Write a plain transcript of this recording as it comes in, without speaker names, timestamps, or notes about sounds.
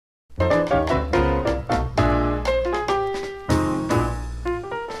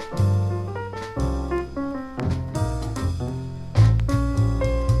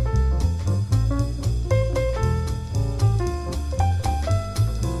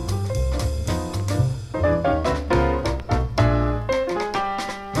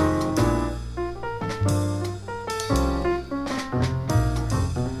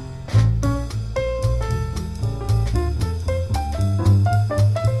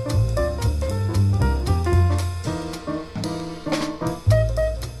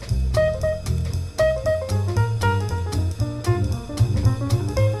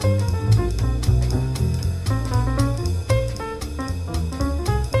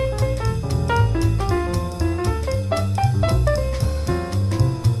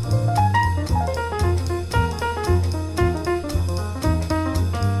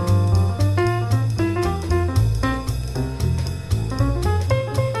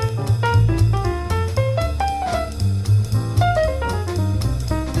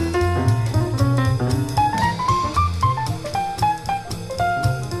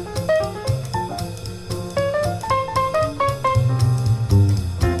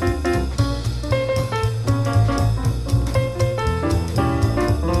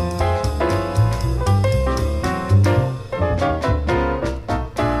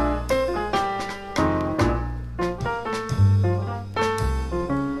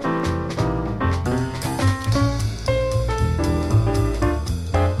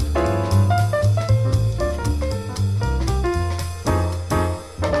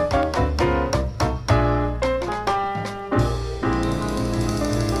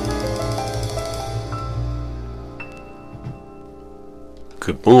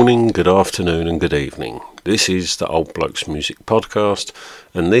Good morning, good afternoon and good evening. This is the Old Blokes Music Podcast,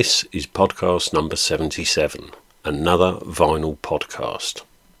 and this is podcast number 77, another vinyl podcast.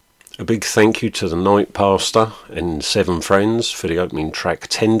 A big thank you to the Night Pastor and Seven Friends for the opening track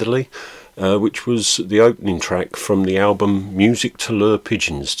Tenderly, which was the opening track from the album Music to Lure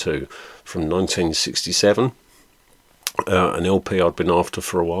Pigeons To from 1967. An LP I'd been after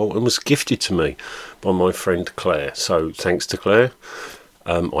for a while and was gifted to me by my friend Claire. So thanks to Claire,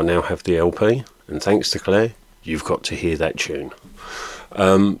 I now have the LP, and thanks to Claire, you've got to hear that tune.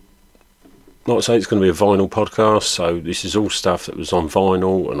 Like I say, it's going to be a vinyl podcast, so this is all stuff that was on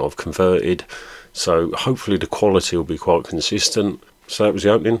vinyl and I've converted, so hopefully the quality will be quite consistent. So that was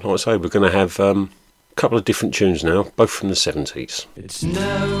the opening. Like I say, we're going to have a couple of different tunes now, both from the 70s. It's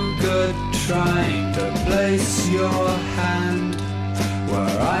no good trying to place your hand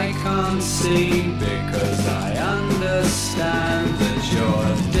where I can't see, because I understand that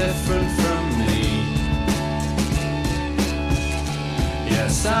you're different from me.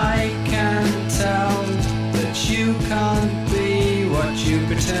 Yes, I can tell that you can't be what you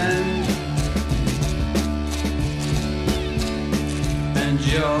pretend, and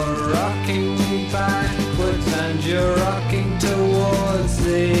you're rocking backwards and you're rocking towards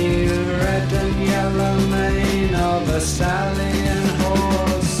the red and yellow mane of a stallion horse.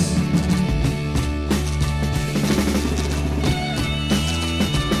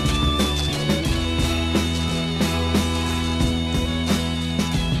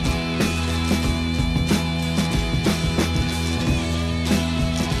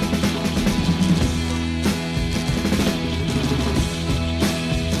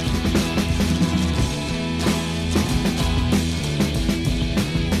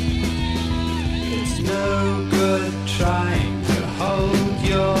 Trying to hold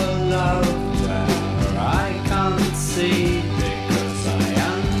your love where I can't see, because I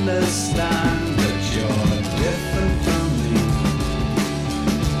understand that you're different from me.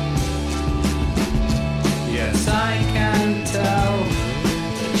 Yes, I can tell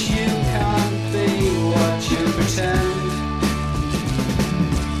that you can't be what you pretend.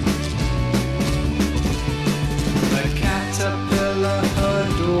 The caterpillar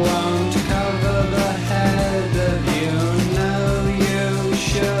hood won't cover the head of you.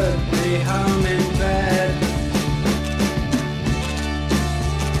 Should be home in bed.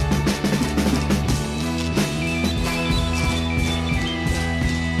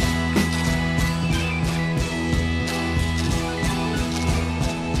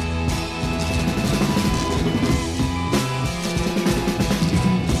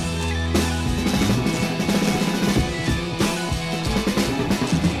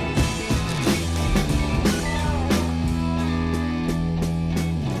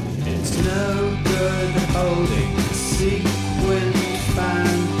 Holding a sequin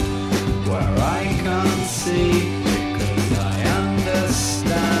fan where I can't see, because I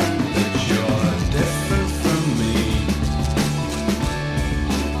understand that you're different from me.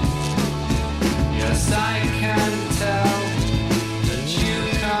 Yes, I can tell that you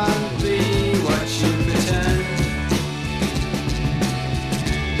can't be what you pretend.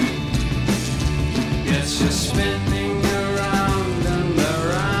 Yes, you're spinning around and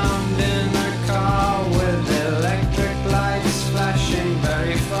around in a car with electric lights flashing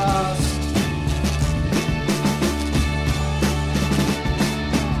very fast.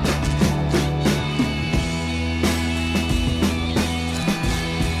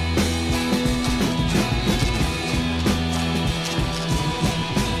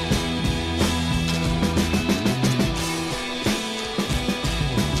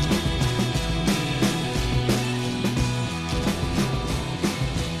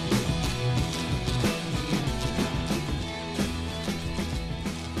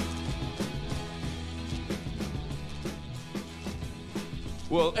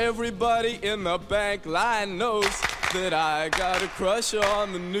 Well, everybody in the bank line knows that I got a crush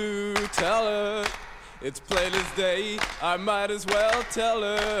on the new teller. It's playlist day, I might as well tell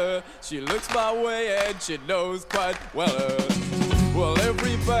her. She looks my way and she knows quite well. Well,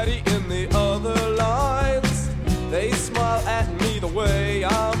 everybody in the other lines, they smile at me the way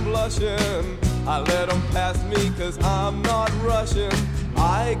I'm blushing. I let them pass me 'cause I'm not rushing.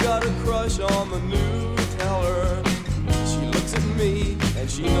 I got a crush on the new teller. She looks at me and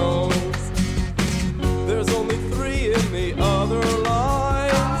she knows there's only 3 in the other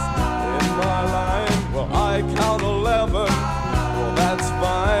lines. In my line, well, I count 11. Well, that's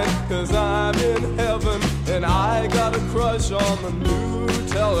fine, 'cause I'm in heaven. And I got a crush on the new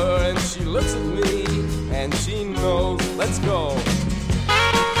teller. And she looks at me and she knows. Let's go.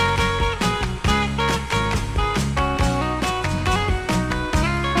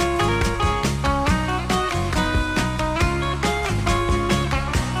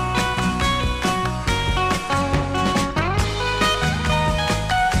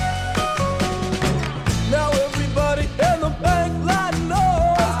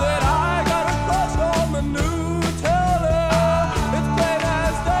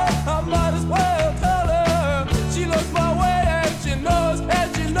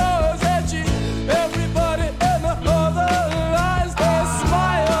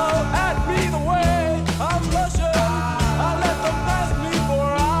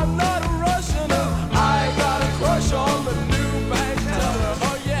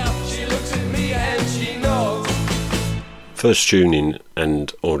 First tuning,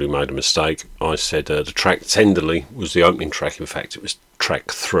 and already made a mistake. I said the track Tenderly was the opening track. In fact, it was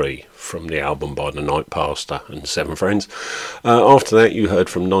track 3 from the album by the Night Pastor and Seven Friends. After that, you heard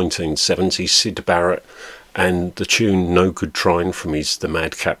from 1970 Syd Barrett and the tune No Good Trying from his The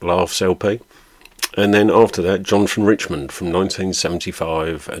Madcap Laughs LP. And then after that, Jonathan Richman from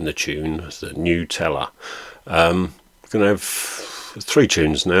 1975 and the tune The New Teller. We're going to have 3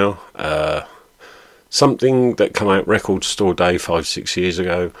 tunes now. Something that came out Record Store Day 5-6 years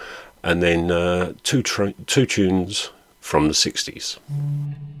ago, and then two tunes from the 60s.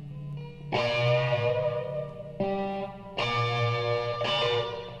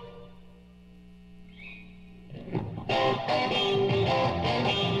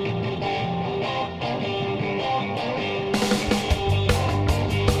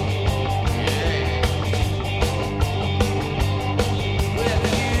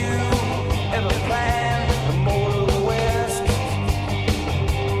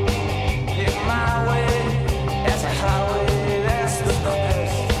 My way, that's a highway, that's the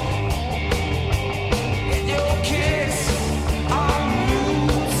best.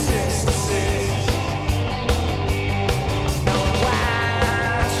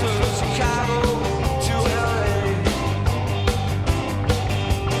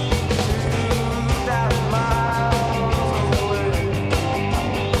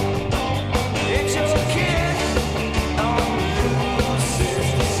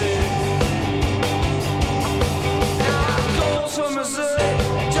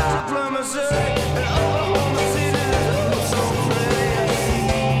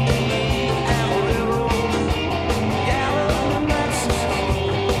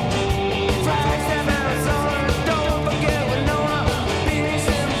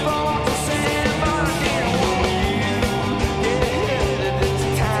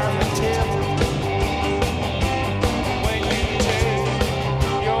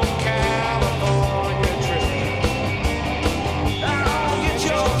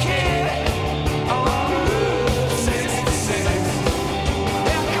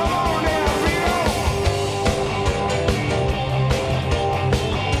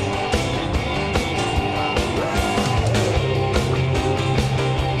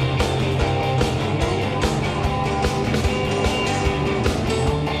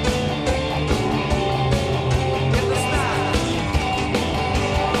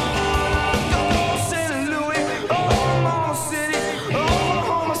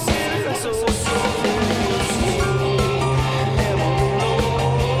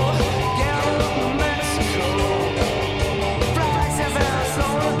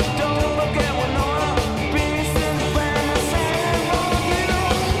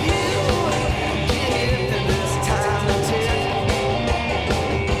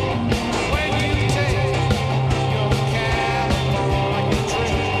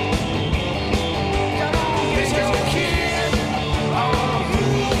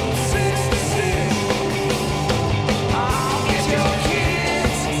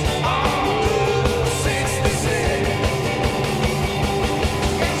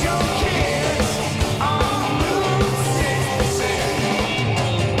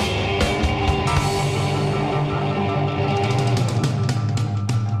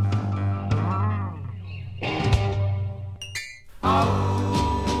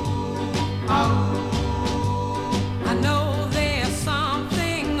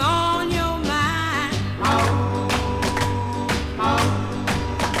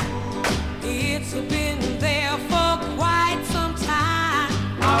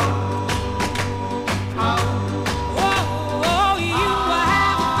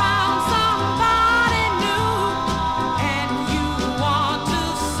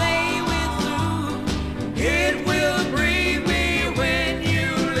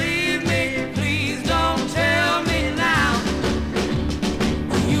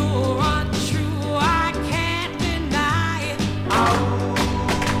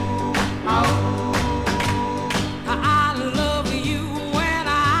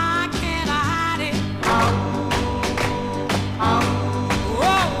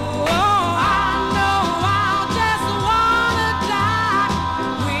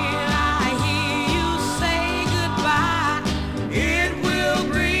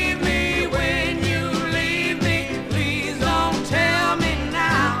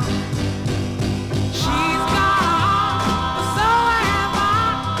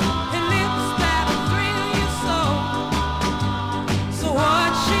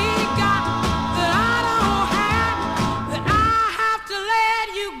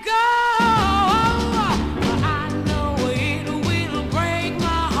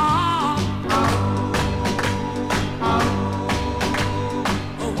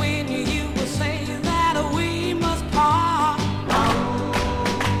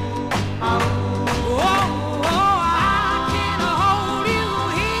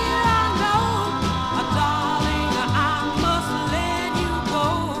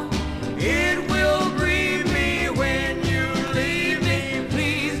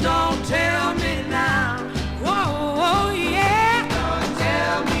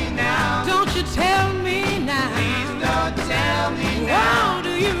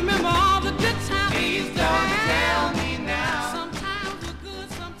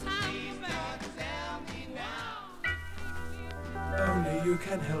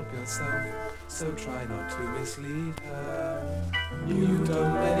 can help yourself, so try not to mislead her. You've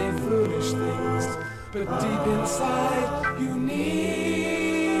done many foolish things, but deep inside you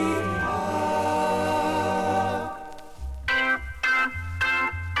need her.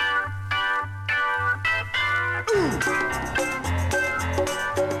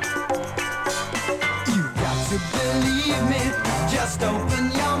 You got to believe me, just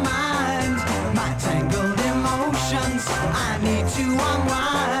open your mind. My tangled emotions, I need to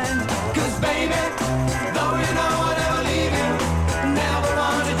unwind. 'Cause baby, though you know I'll never leave you, never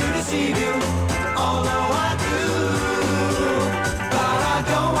wanted to deceive you, although I do. But I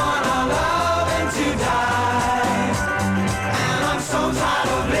don't want our loving to die, and I'm so tired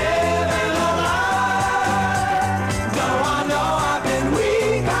of living a lie. Though I know I've been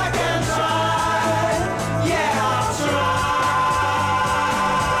weak, I can try. Yeah, I'll try.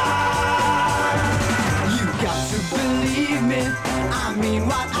 You got to believe me, I mean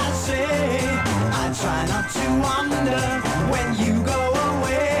what I say. I try not to wonder when you go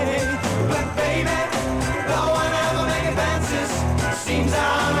away. But baby, though I never make advances, seems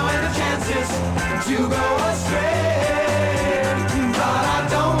there are no end of chances to go astray. But I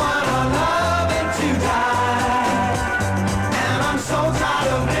don't want our loving to die, and I'm so tired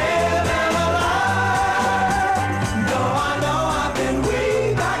of living a lie. Though I know I've been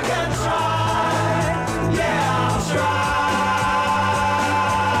weak, I can try. Yeah, I'll try.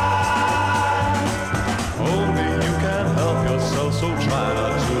 Only you can help yourself, so try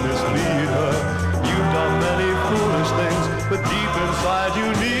not to mislead her. You've done many foolish things, but deep inside you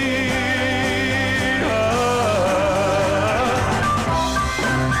need her.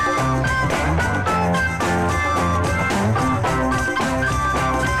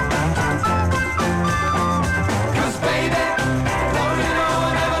 'Cause baby, though you know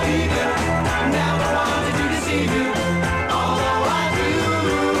I'll never leave you, never wanted to deceive you, although I do.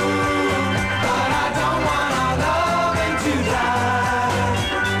 But I don't want our loving to die,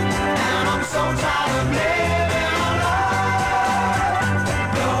 and I'm so tired of living a lie.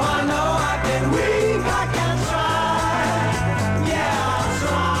 Though I know I've been weak, I can try. Yeah, I'll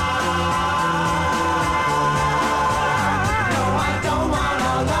try. No, I don't want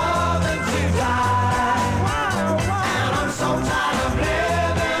our loving to die, and I'm so tired of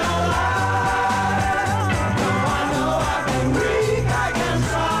living a lie. Though I know I've been weak, I can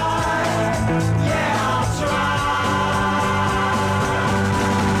try. Yeah, I'll try.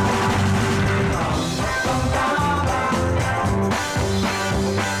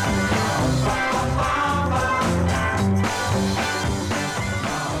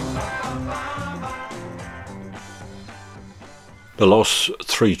 The last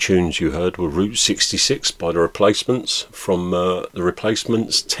three tunes you heard were Route 66 by The Replacements, from The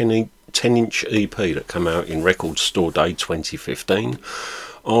Replacements 10-inch EP that came out in Record Store Day 2015.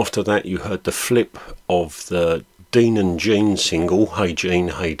 After that you heard the flip of the Dean and Jean single, Hey Jean,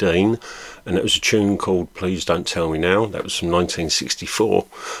 Hey Dean, and it was a tune called Please Don't Tell Me Now. That was from 1964.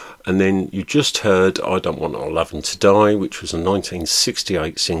 And then you just heard I Don't Want Our Lovin' to Die, which was a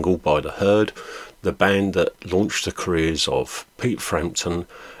 1968 single by The Herd, the band that launched the careers of Pete Frampton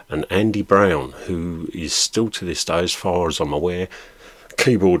and Andy Brown, who is still to this day, as far as I'm aware,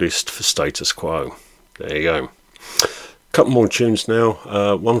 keyboardist for Status Quo. There you go. Couple more tunes now,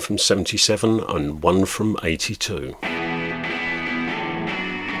 one from 77 and one from 82.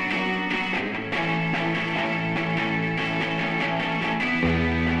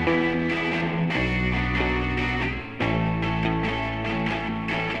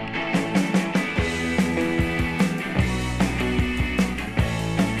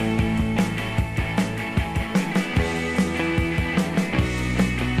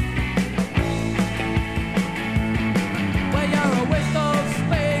 Well, you're a waste of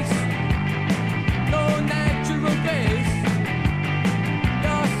space, no natural grace.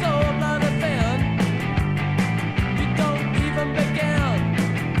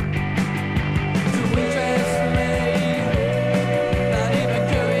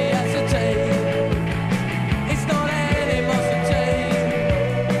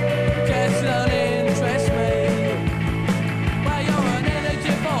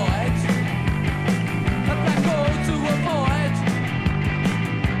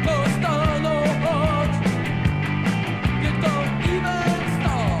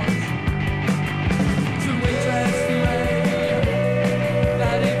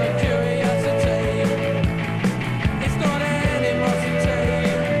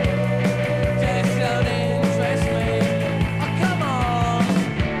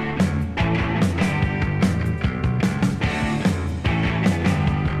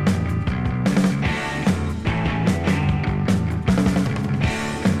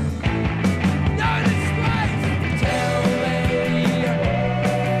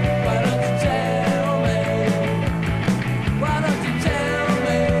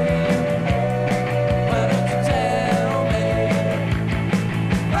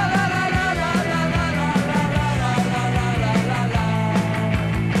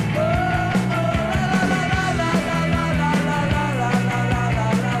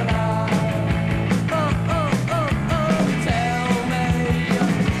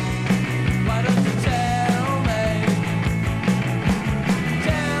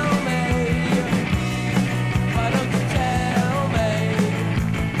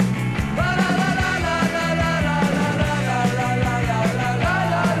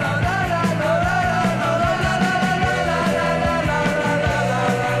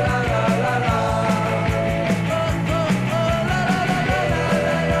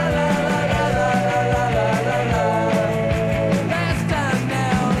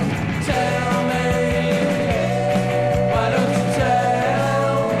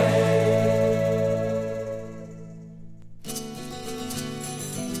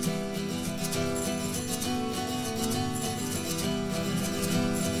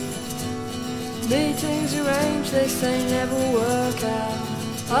 Meetings arranged, they say never work out.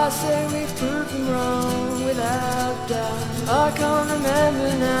 I say we've proven wrong without doubt. I can't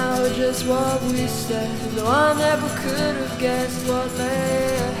remember now just what we said, though I never could have guessed what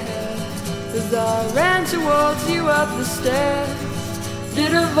lay ahead. As I ran towards you up the stairs,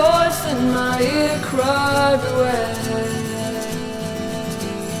 did a voice in my ear cry beware?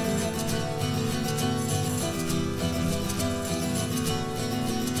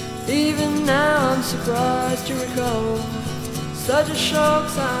 Even now I'm surprised to recall such a short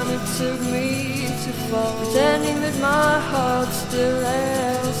time it took me to fall, pretending that my heart's still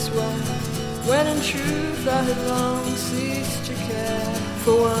elsewhere, when in truth I had long ceased to care.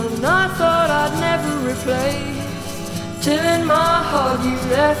 For one I thought I'd never replace, till in my heart you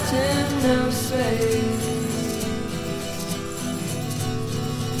left in no space.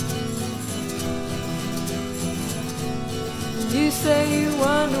 You say you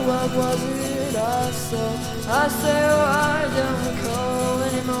wonder what was it I saw. I say, oh, I don't recall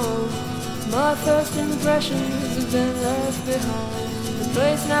anymore. My first impressions have been left behind,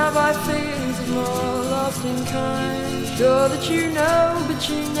 replaced now by feelings of more lost in kind. Sure that you know, but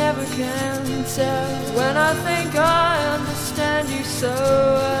you never can tell. When I think I understand you so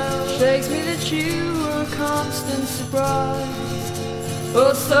well, shakes me that you were a constant surprise.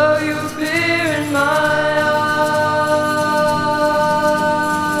 Oh, so you appear in my eyes.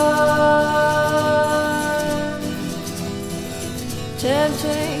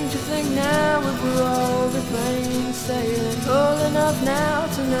 Tempting to think now it will all be plain sailing, old enough now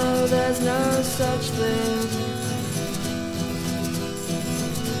to know there's no such thing.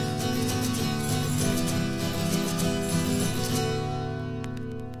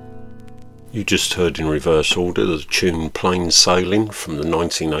 You just heard in reverse order the tune Plain Sailing from the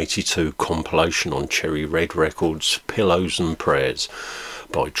 1982 compilation on Cherry Red Records, Pillows and Prayers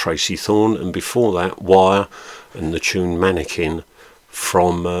by Tracey Thorn, and before that Wire and the tune Mannequin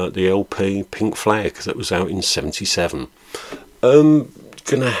from the LP Pink Flag that was out in 77.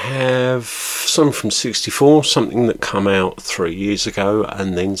 Gonna have some from 64, something that come out 3 years ago,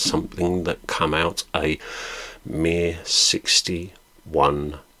 and then something that come out a mere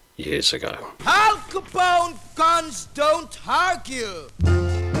 61 years ago. Al Capone guns don't argue.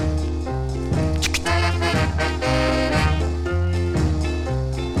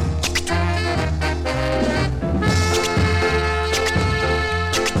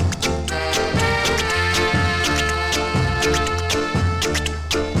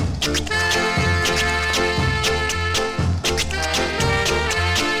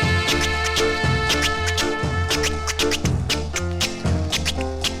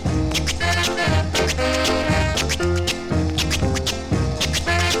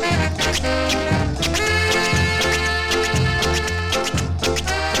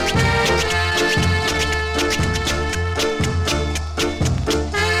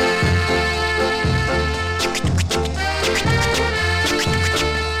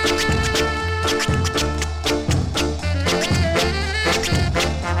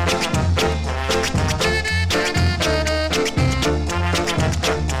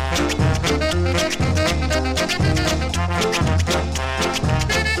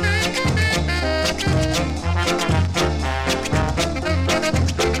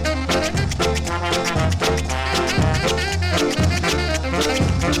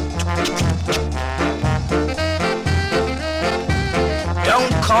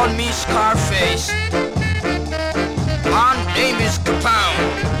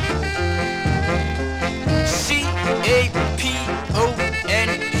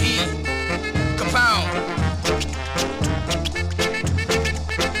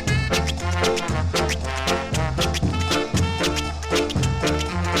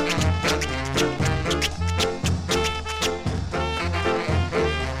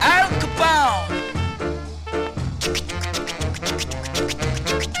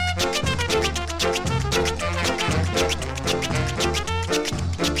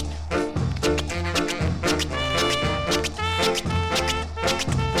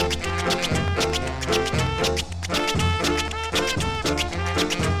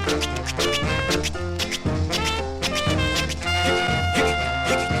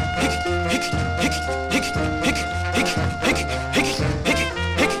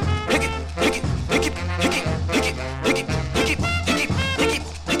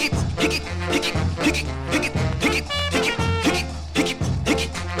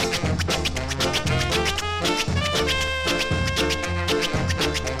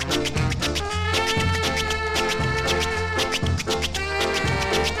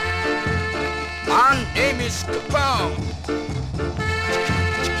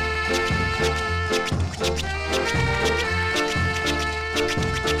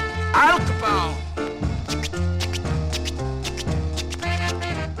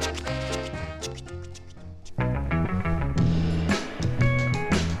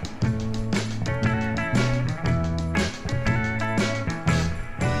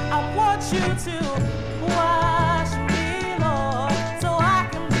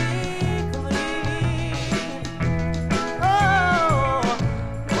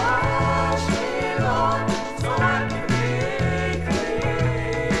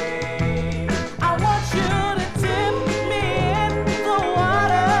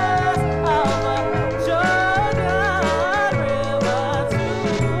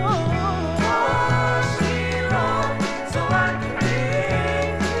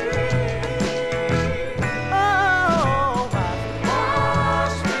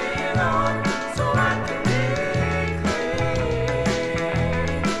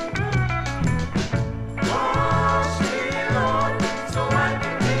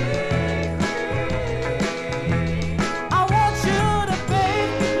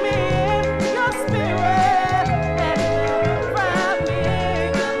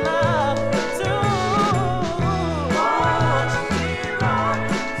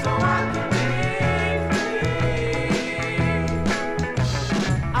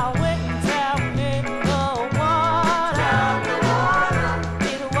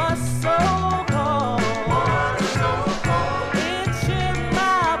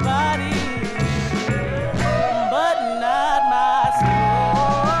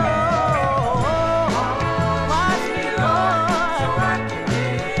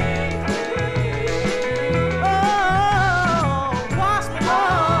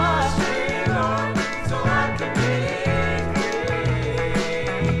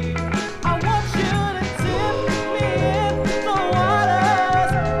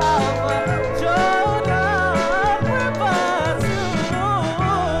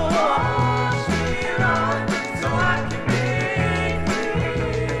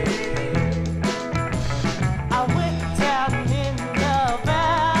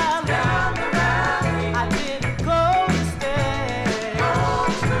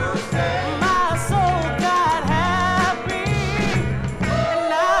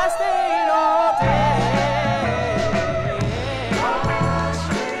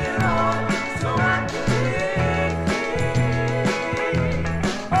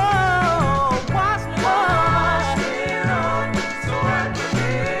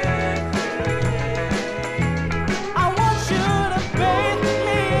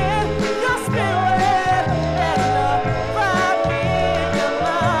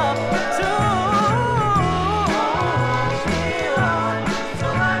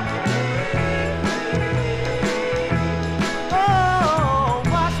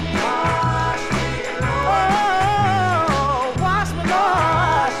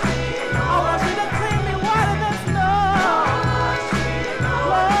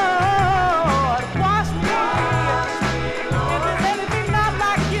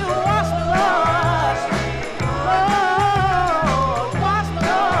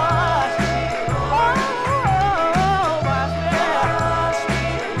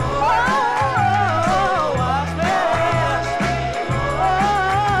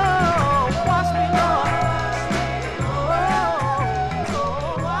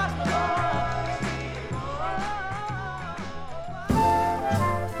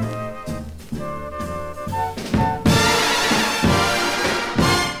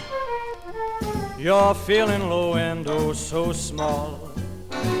 You're feeling low and oh so small,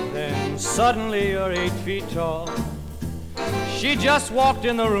 then suddenly you're 8 feet tall. She just walked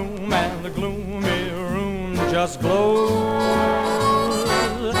in the room and the gloomy room just glows.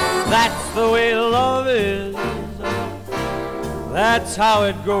 That's the way love is, that's how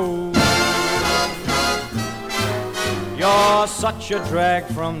it goes. You're such a drag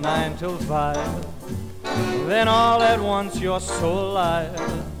from 9 till 5, then all at once you're so alive.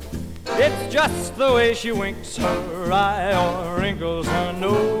 It's just the way she winks her eye or wrinkles her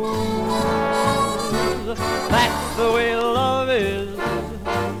nose. That's the way love is,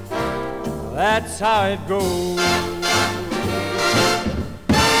 that's how it goes.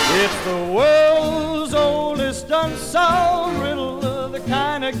 It's the world's oldest unsolved riddle, the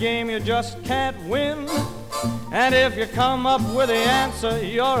kind of game you just can't win. And if you come up with the answer,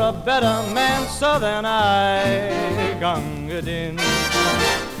 you're a better man, so than I gunga din.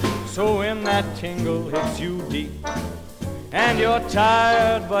 So when that tingle hits you deep, and you're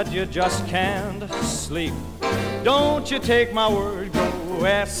tired but you just can't sleep, don't you take my word, go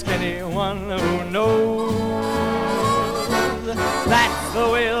ask anyone who knows. That's the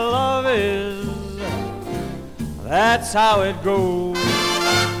way love is, that's how it goes.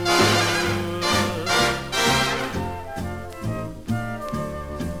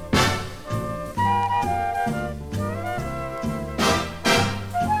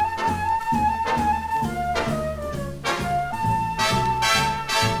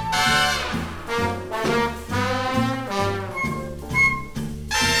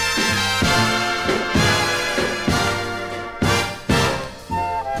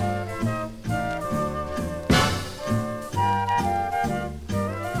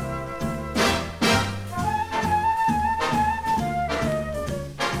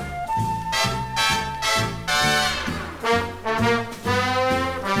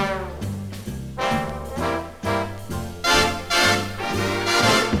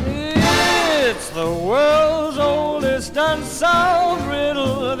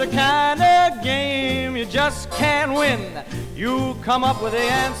 just can't win. You come up with the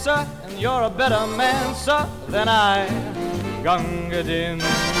answer, and you're a better man, sir, than I. Gunga din.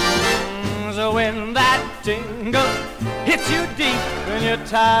 So when that tingle hits you deep and you're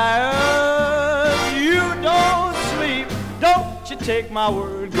tired, you don't sleep. Don't you take my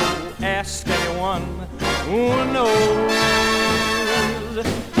word, go ask anyone who knows.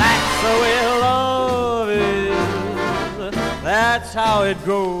 That's the way love is. That's how it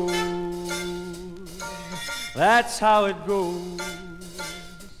goes. That's how it goes.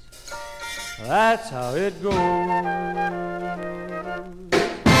 That's how it goes.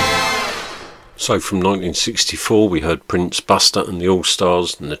 So from 1964 we heard Prince, Buster and the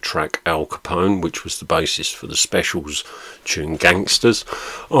All-Stars and the track Al Capone, which was the basis for the Specials tune Gangsters.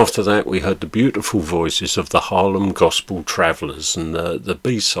 After that we heard the beautiful voices of the Harlem Gospel Travellers and the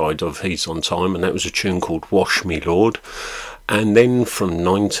B-side of He's on Time, and that was a tune called Wash Me Lord. And then from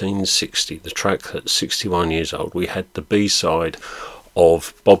 1960, the track that's 61 years old, we had the B-side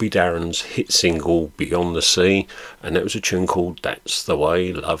of Bobby Darin's hit single Beyond the Sea, and that was a tune called That's the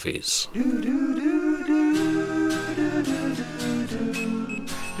Way Love Is.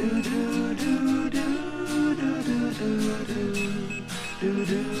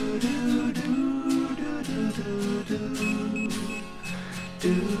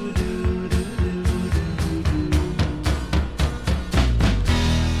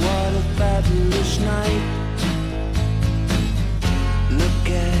 What a fabulous night. Look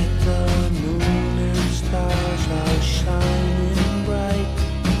at the moon and stars all shining bright.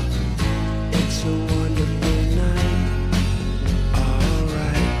 It's a wonderful night.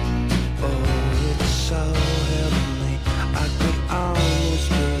 Alright. Oh, it's so heavenly. I could almost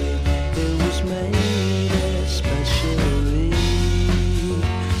believe it was made especially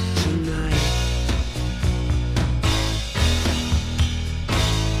tonight.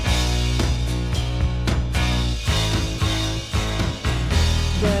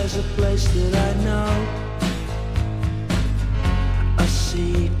 There's a place that I know, a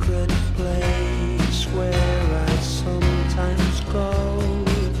secret place where I sometimes go.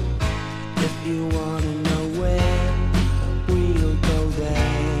 If you wanna know where, we'll go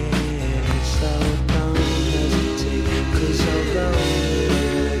there. So don't hesitate, 'cause although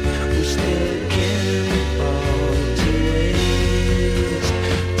we still can't afford to waste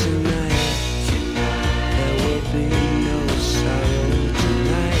tonight, there will be no sorrow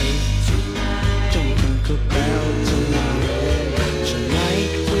tonight. Jumping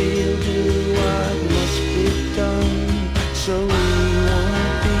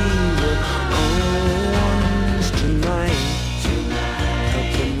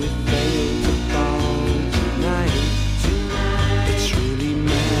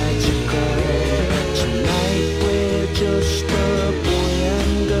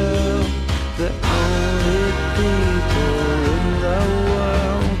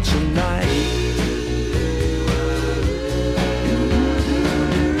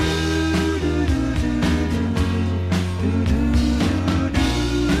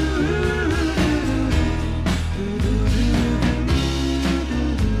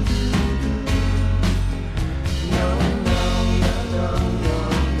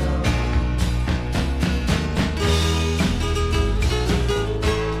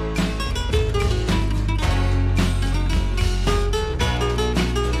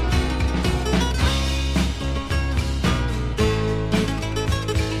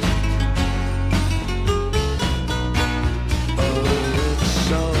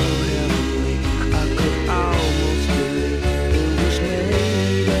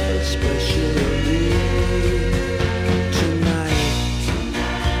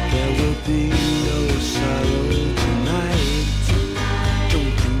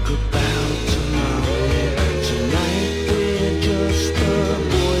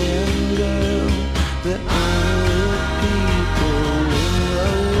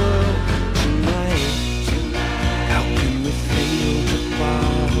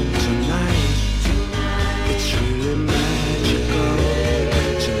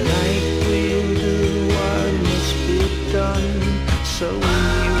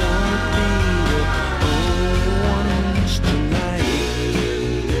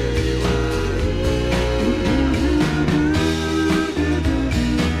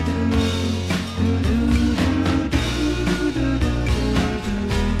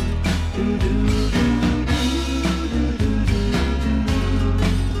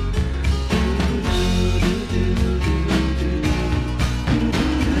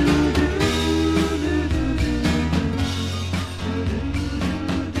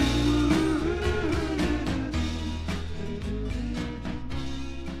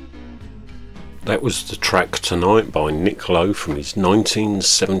That was the track Tonight by Nick Lowe from his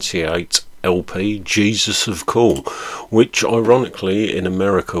 1978 LP Jesus of Cool, which ironically in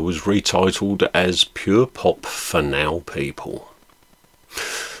America was retitled as Pure Pop for Now People.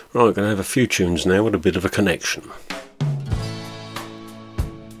 Right, we're going to have a few tunes now with a bit of a connection.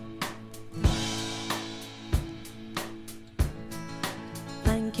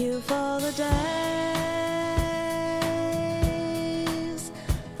 Thank you for the days,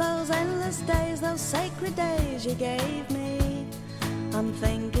 those endless days, those sacred days you gave me. I'm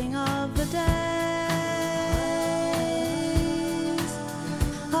thinking of the days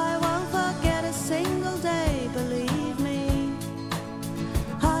I won't forget a single day, believe me.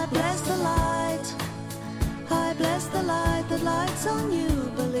 I bless the light, I bless the light that lights on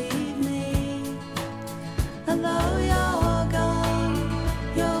you, believe me. And though you're gone,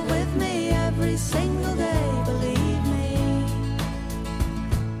 you're with me every single day, believe me.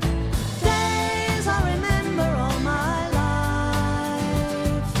 Days I remember all my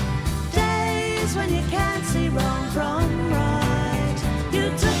life, days when you can't see wrong from right. You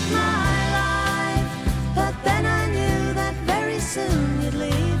took my life, but then I knew that very soon you'd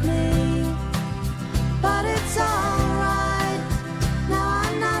leave me. But it's alright, now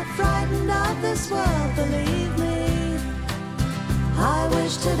I'm not frightened of this world, believe me. I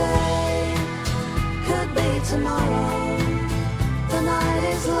wish today could be tomorrow. The night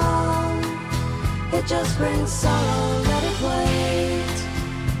is long, it just brings sorrow, let it wait.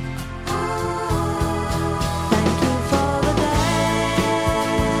 Thank you for the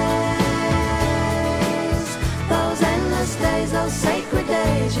days, those endless days, those sacred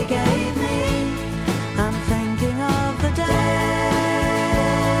days you gave me. I'm thinking of the days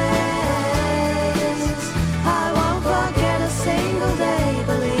I won't forget a single day,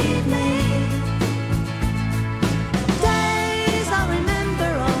 believe me. Days I remember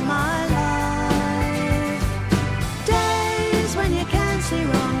all my life, days when you can't see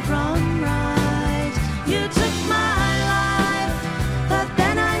wrong from right. You took my life, but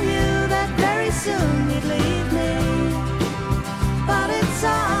then I knew that very soon you'd leave me. But it's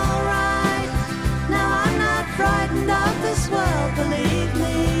alright, now I'm not frightened of this world, believe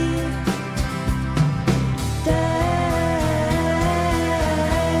me. Days,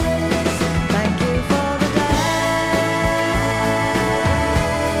 thank you for the days,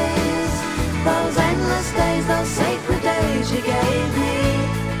 those endless days, those sacred days you gave me.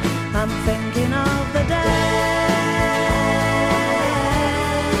 I'm thinking of the days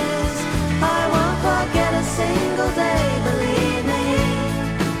I won't forget a single day, believe me.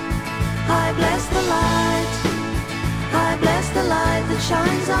 I bless the light, I bless the light that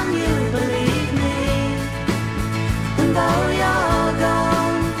shines on you, believe me. And though you're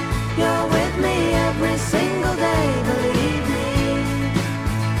gone, you're with me every single day, believe me.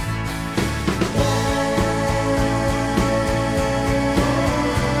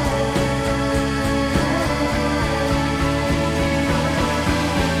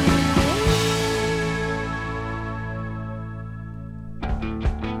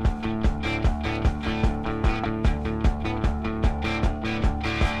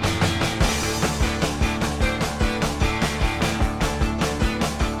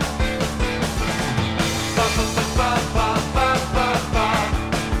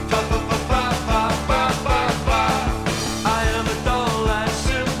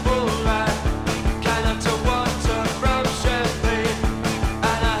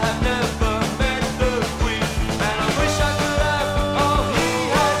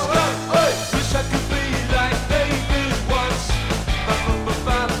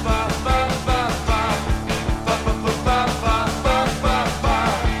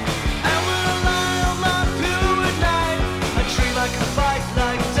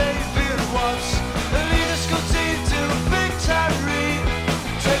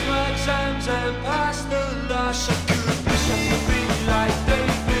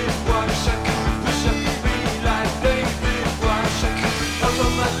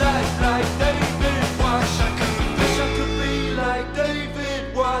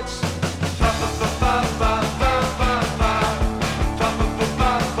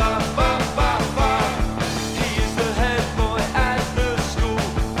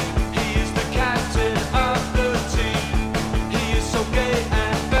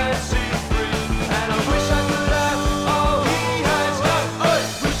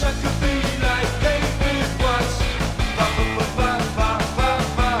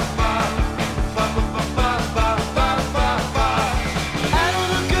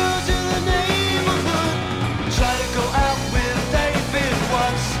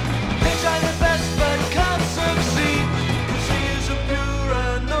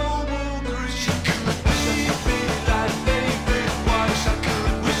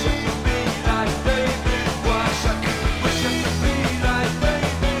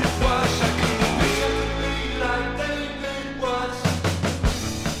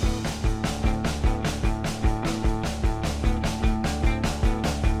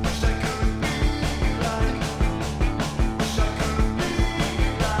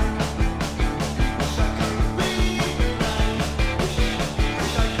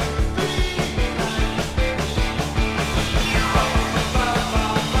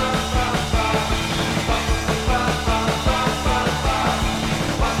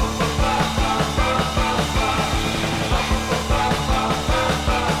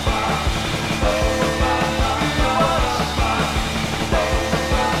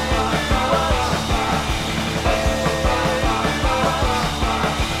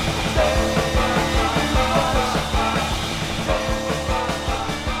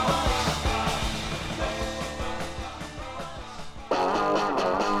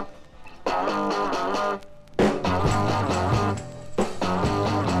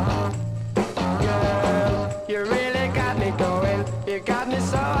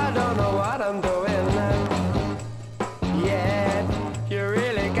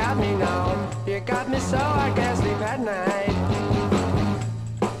 got me so I can't sleep at night.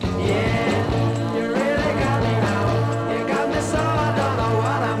 Yeah, you really got me now. You got me so I don't know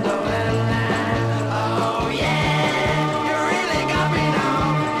what I'm doing now. Oh yeah, you really got me now.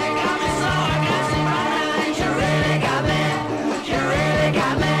 You got me so I can't sleep at night. You really got me. You really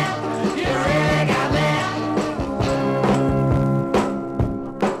got me. You really got me.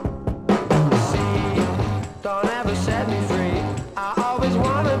 See, don't ever set me free. I always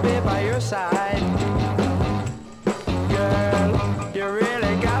wanna be by your side. Girl, you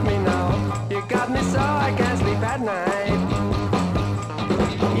really got me now. You got me so I can't sleep at night.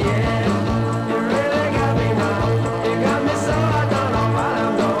 Yeah, you really got me now. You got me so I don't know what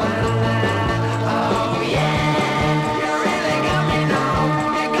I'm doing now. Oh yeah, you really got me now.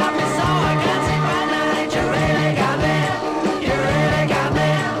 You got me so I can't sleep at night. You really got me. You really got me.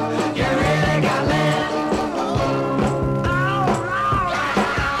 You really got me.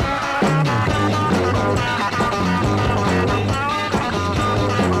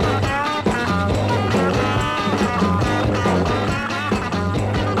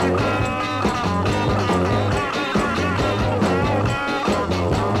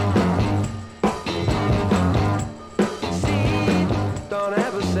 See, don't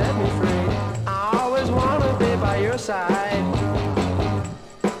ever set me free. I always wanna be by your side.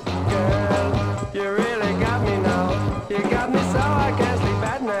 Girl, you really got me now. You got me so I can't sleep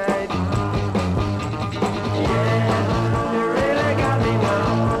at night. Yeah, you really got me now.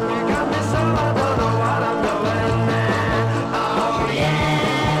 You got me so I don't know what I'm doing now. Oh yeah,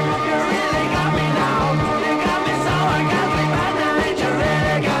 you really got me now. You got me so I can't sleep at night. You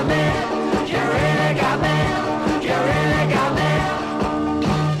really got me. You really got me. You really got me.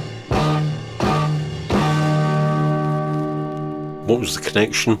 What was the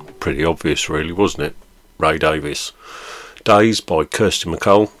connection? Pretty obvious really, wasn't it? Ray Davies. Days by Kirsty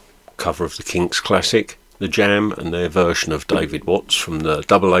MacColl, cover of the Kinks classic. The Jam and their version of David Watts from the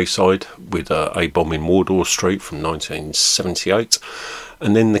double A side with A Bomb in Wardour Street from 1978.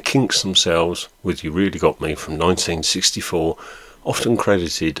 And then the Kinks themselves with You Really Got Me from 1964, often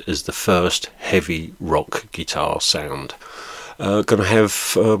credited as the first heavy rock guitar sound. Going to have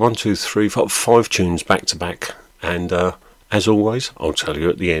 5 tunes back to back, and as always, I'll tell you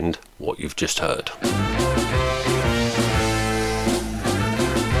at the end what you've just heard.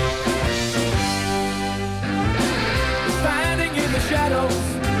 Standing in the shadows,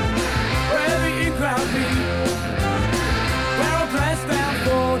 where the in-crowd meet. We're all dressed down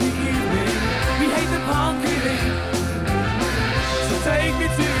for the evening. We hate the punky league. So take me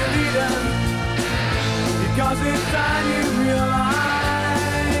to your leader, because it's time you realize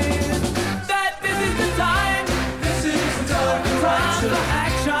that this is the time. This is the time for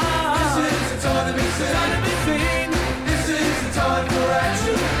action. This is the time to be seen. Time to be seen. This is the time for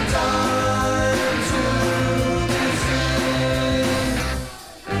action. Time to be seen.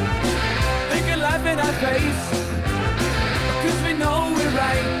 They can laugh in our face, 'cause we know we're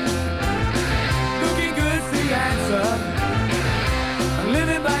right. Looking good's the answer. I'm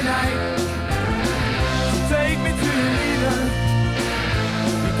living by night. So take me to your leader,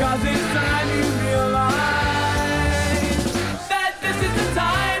 because it's time you realize that this is the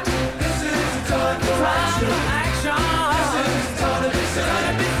time. This is the time for action. This is the time to be seen. Time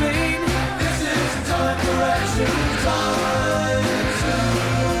to be seen. This is the time for action. Time to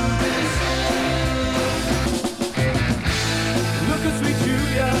be seen. Look at sweet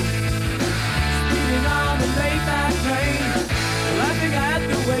Julia, speeding on the late night train, laughing at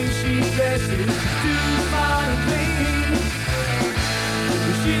the way she dresses, too far and clean.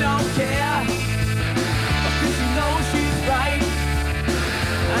 But she don't care, because she knows she's right.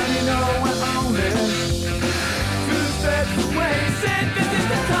 And you know we're only 2 steps away. Said this is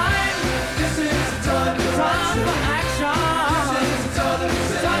the time. This is the time for action. This is the time to be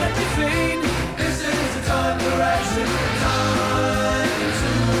seen. Time to be seen. This is the time for action. Time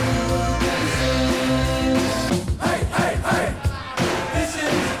to be seen. Hey, hey, hey. This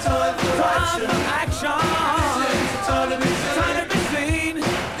is the time for action. This is the time to be seen. Time to be seen.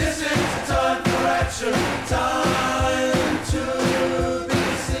 This is the time for action. Time to be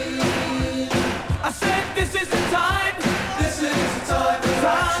seen. I said this is the time. This is the time for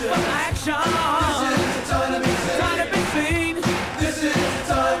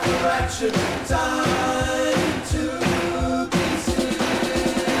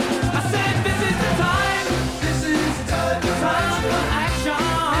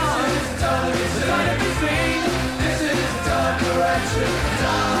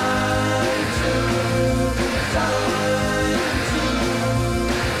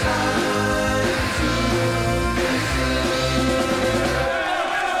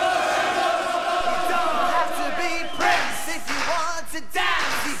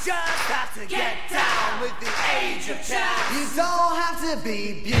to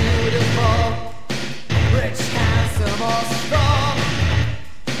be beautiful, rich, handsome, or strong.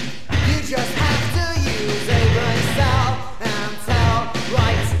 You just have to use a brain cell and tell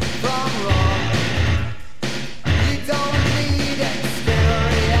right from wrong. You don't need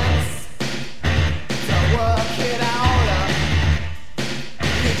experience to work it out.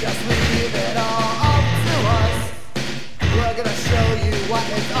 You just leave it all up to us. We're gonna show you what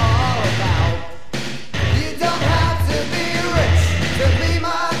it's all about. You don't have to be rich to be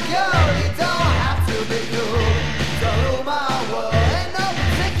my girl. You don't have to be cool to rule my world. Ain't no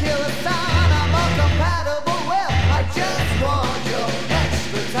particular sign I'm incompatible with. I just want your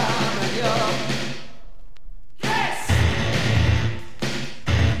extra time and your yes.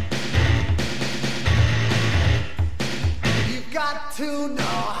 You've got to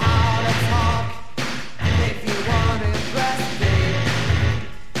know how to talk if you want to impress me.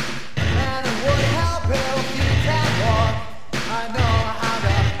 And it would help if you can walk. I know how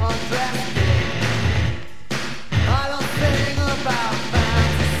to undress me. I don't think about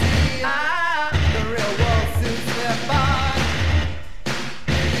fantasy. The real world suits me fine.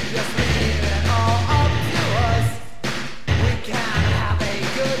 You just leave it all up to us. We can have a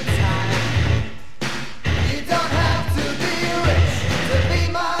good time. You don't have to be rich to be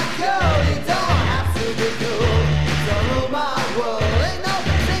my girl. You don't have to be cool to rule my world. Ain't no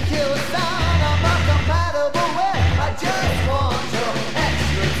particular sign I'm not compatible with. I just want your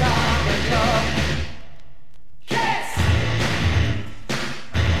extra time and your kiss.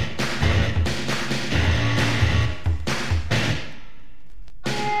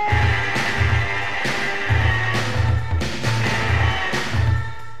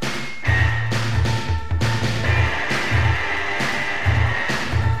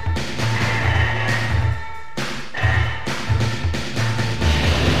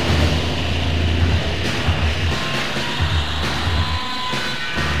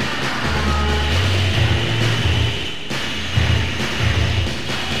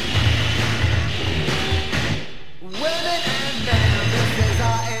 Women and men, this is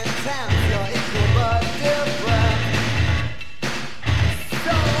our intent. You're equal but different.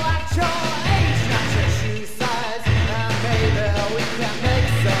 So at your age, not your shoe size, and maybe we can make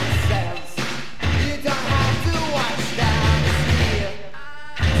some sense. You don't have to watch down the ski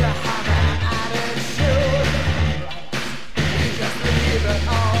to have an attitude. You just leave it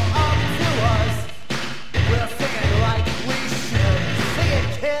all up to us. We'll sing it like we should. Sing it,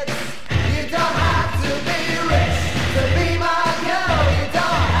 kids. You don't have to be rich to be my girl. You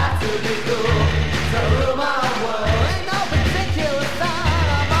don't have to be cool to rule my world. Ain't no particular sign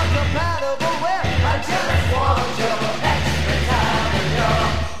I'm incompatible with. I just want your extra time and your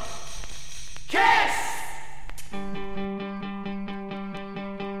kiss.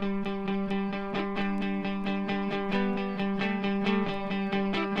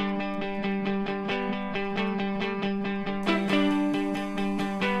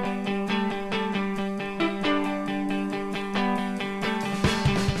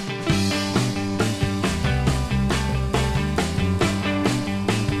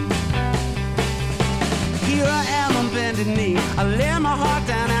 Here I am on bended knee. I lay my heart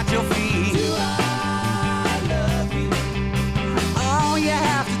down at your feet. Do I love you? All you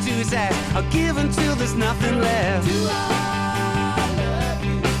have to do is ask. I'll give until there's nothing left. Do I love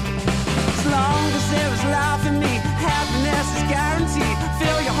you? As long as there is life in me, happiness is guaranteed.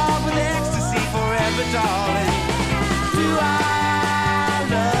 Fill your heart with ecstasy forever, darling. Do I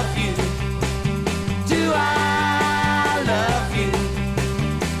love you? Do I love you?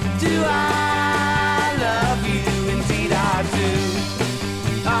 Do I love you? Indeed I do.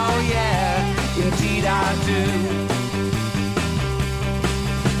 Oh yeah, indeed I do.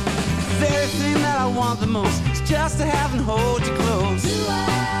 The very thing that I want the most is just to have and hold you close. Do I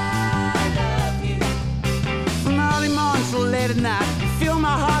love you? From early morning till late at night, you fill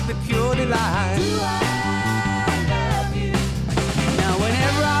my heart with pure delight. Do I love you? Now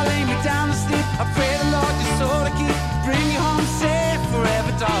whenever I lay me down to sleep, I pray the Lord your soul to keep, bring you home safe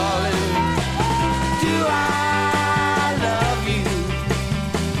forever, darling. Do I love you?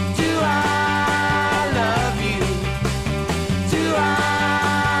 Do I love you? Do I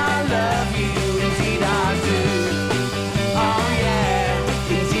love you? Indeed I do. Oh yeah,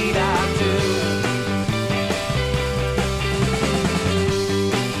 indeed I do.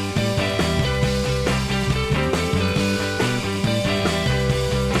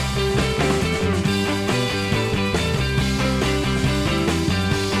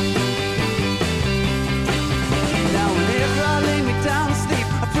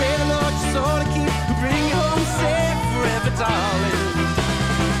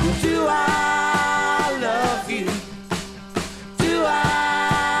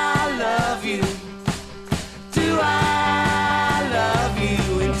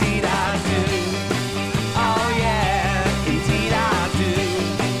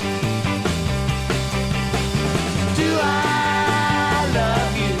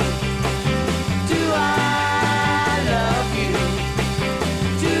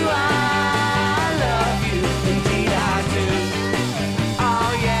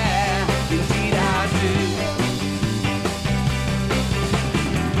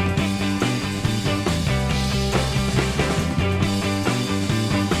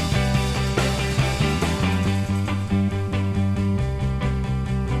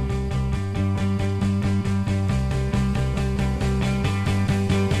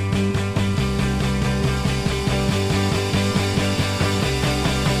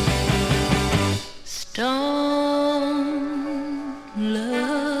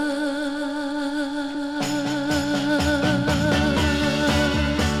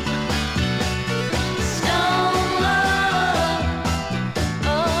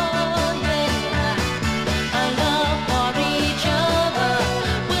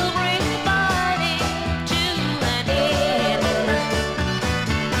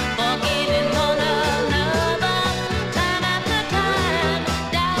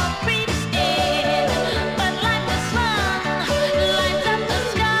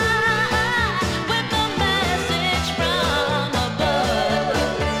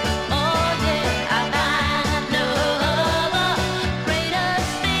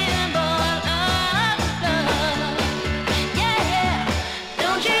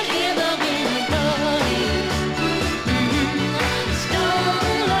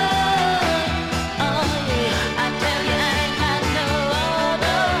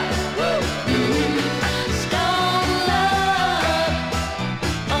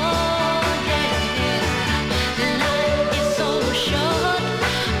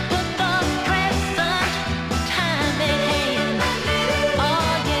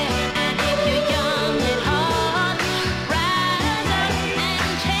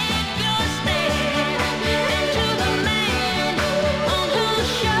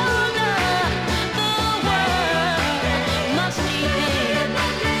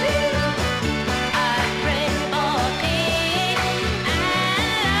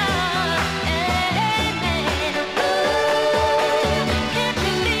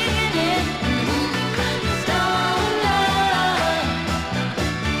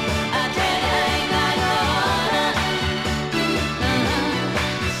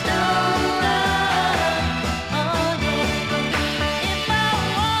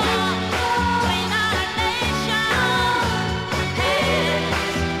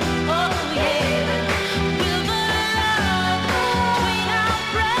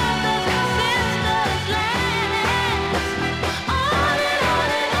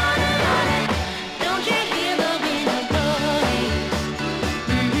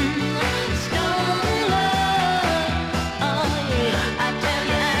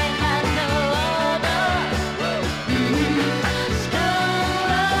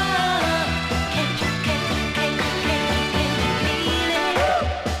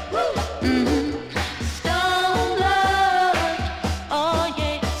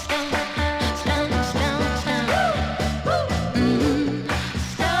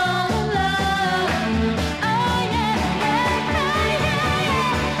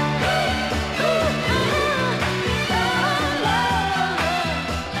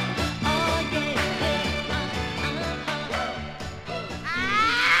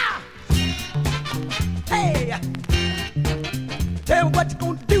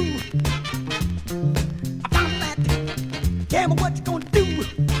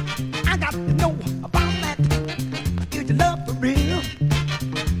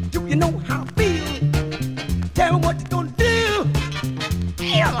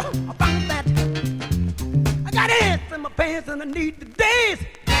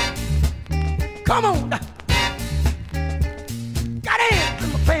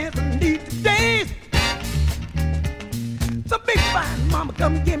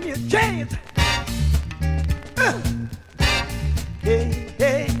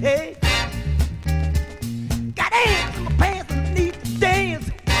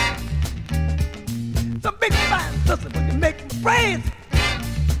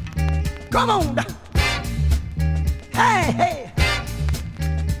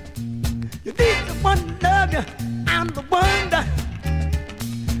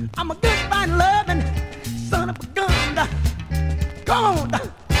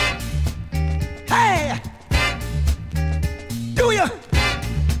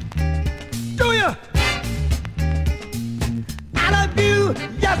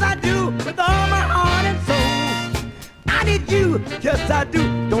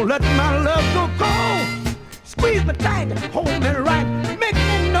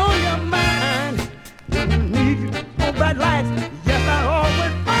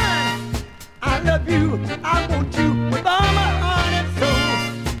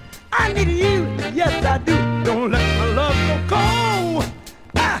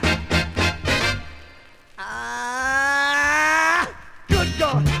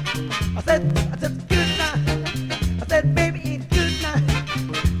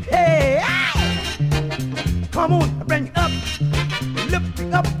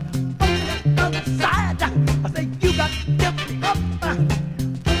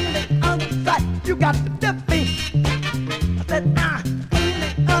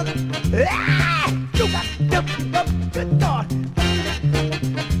 You got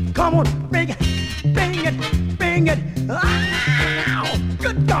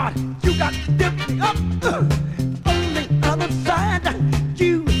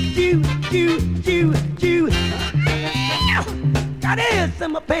dance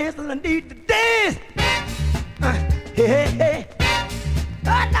in my pants and I need to dance. Hey, hey, hey.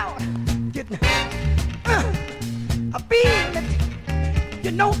 Oh, Lord. I feel it.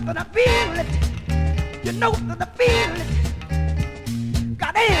 You know that I feel it. You know that I feel it.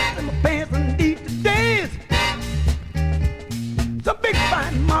 Got dance in my pants and I need to dance. So big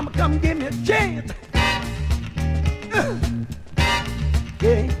fine mama, come give me a chance.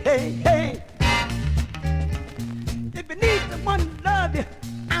 Hey, hey, hey. If you need someone to love you,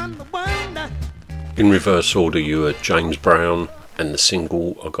 I'm the one that... In reverse order, you are James Brown and the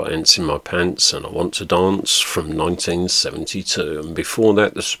single I Got Ants in My Pants and I Want to Dance from 1972. And before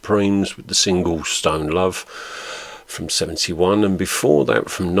that, the Supremes with the single Stone Love from 71. And before that,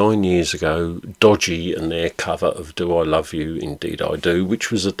 from 9 years ago, Dodgy and their cover of Do I Love You, Indeed I Do,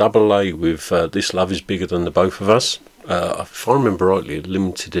 which was a double A with This Love Is Bigger Than the Both of Us. If I remember rightly, a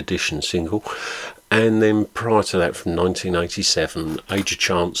limited edition single. And then prior to that, from 1987, Age of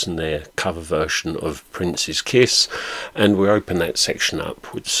Chance and their cover version of Prince's Kiss. And we open that section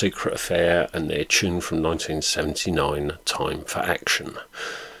up with Secret Affair and their tune from 1979, Time for Action.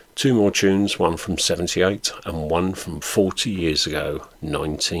 Two more tunes, one from 78 and one from 40 years ago,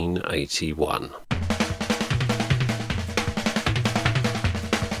 1981.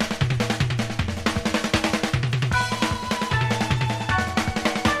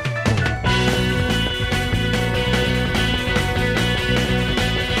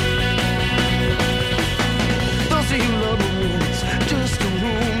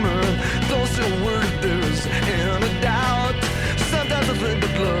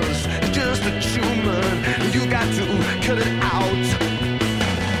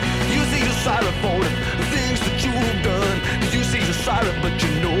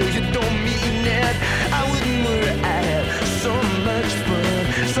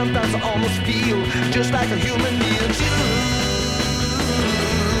 Sometimes I almost feel just like a human needs you.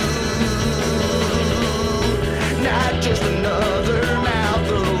 Not just another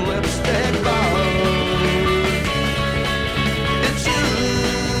mouth of lipstick bar. It's you.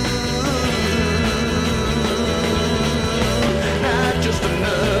 Not just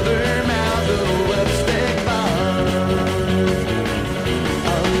another mouth of lipstick bar.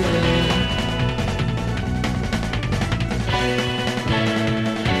 Oh yeah.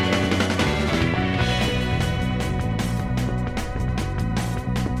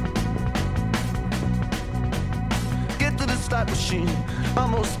 Machine,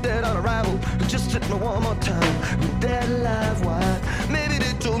 almost dead on arrival. Just hit me one more time. Dead alive, why? Maybe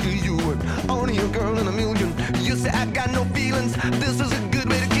they told you you were only a girl in a million. You say I got no feelings. This is a good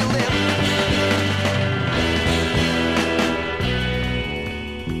way to kill them.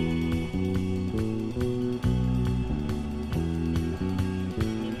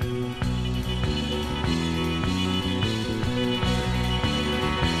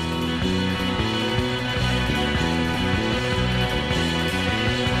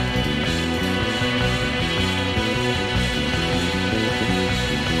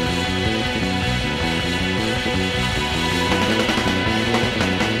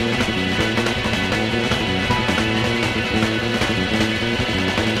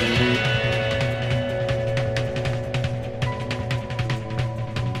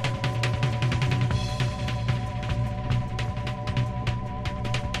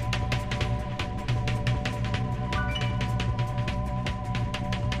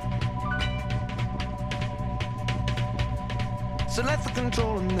 Select the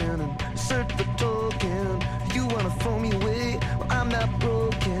control and then insert the token. You wanna throw me away? Well, I'm not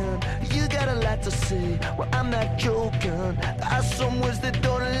broken. You got a lot to say. Well, I'm not joking. There are some words that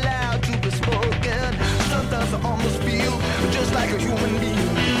don't allow to be spoken. Sometimes I almost feel just like a human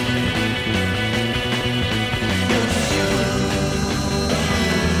being. It's you.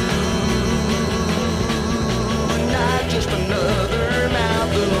 Not just another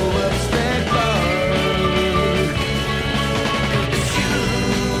mouth of a lipstick bar.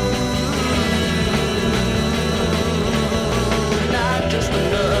 Just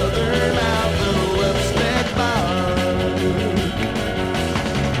another mouth of a lipstick bar.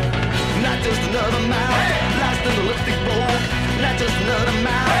 Not just another mouth, lost in the lipstick bowl. Not just another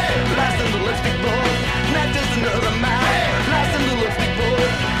mouth.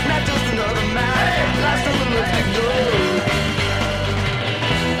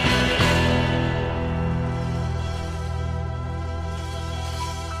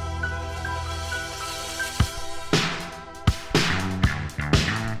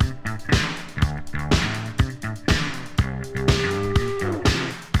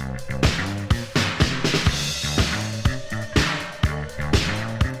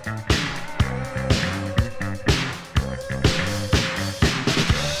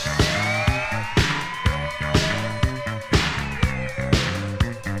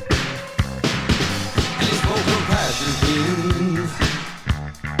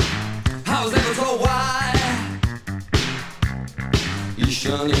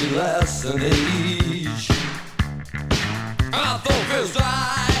 any less than age. Our throat feels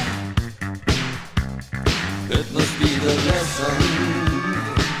dry. It must be the lesson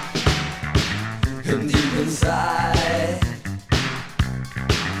and deep inside.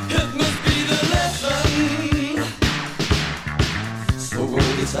 It must be the lesson. So roll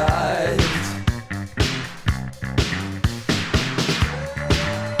the tide.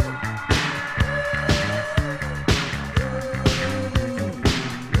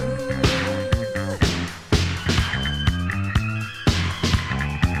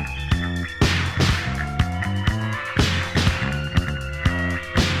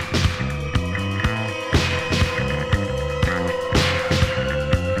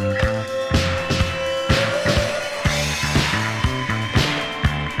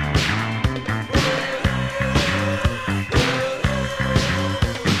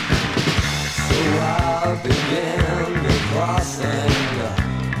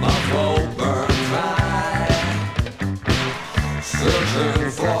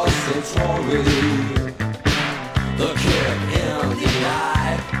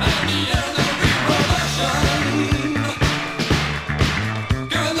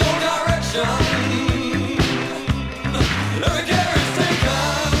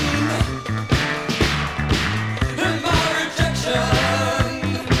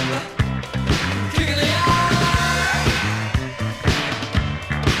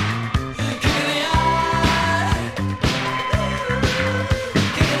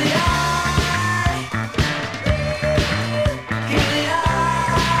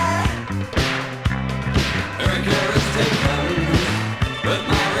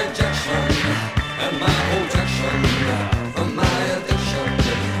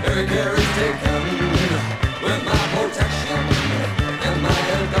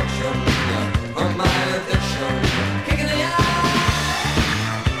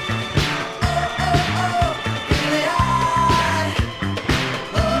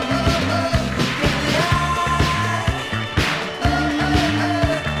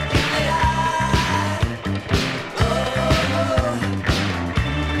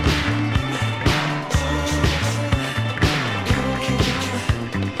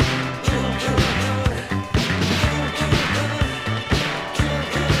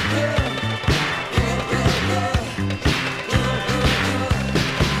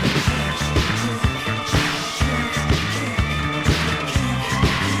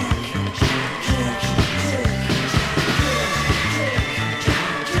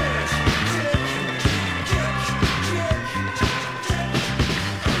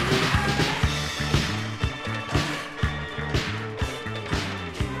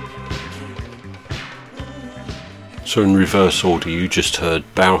 So in reverse order, you just heard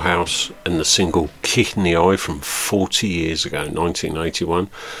Bauhaus and the single Kick in the Eye from 40 years ago, 1981.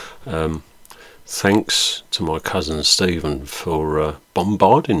 Thanks to my cousin Stephen for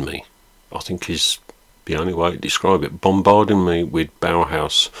bombarding me, I think is the only way to describe it, bombarding me with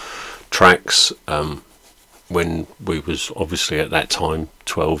Bauhaus tracks when we was obviously at that time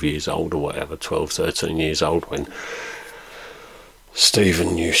 12 years old or whatever, 12, 13 years old, when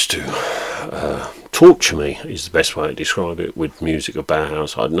Stephen used to torture me, is the best way to describe it, with music of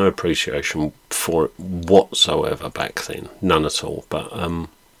Bauhaus. I had no appreciation for it whatsoever back then, none at all, but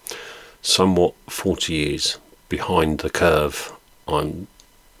somewhat 40 years behind the curve, I'm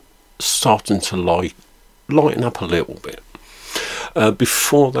starting to lighten up a little bit.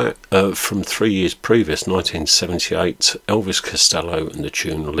 Before that, from 3 years previous, 1978, Elvis Costello and the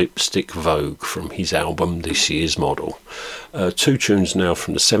tune Lipstick Vogue from his album This Year's Model. Two tunes now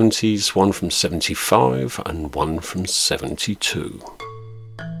from the 70s, one from 75 and one from 72.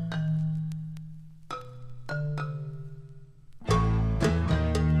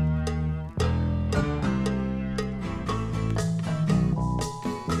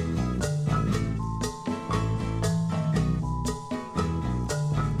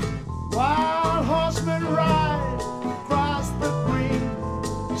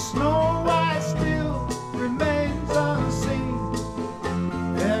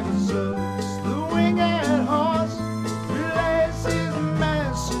 The winged horse relays his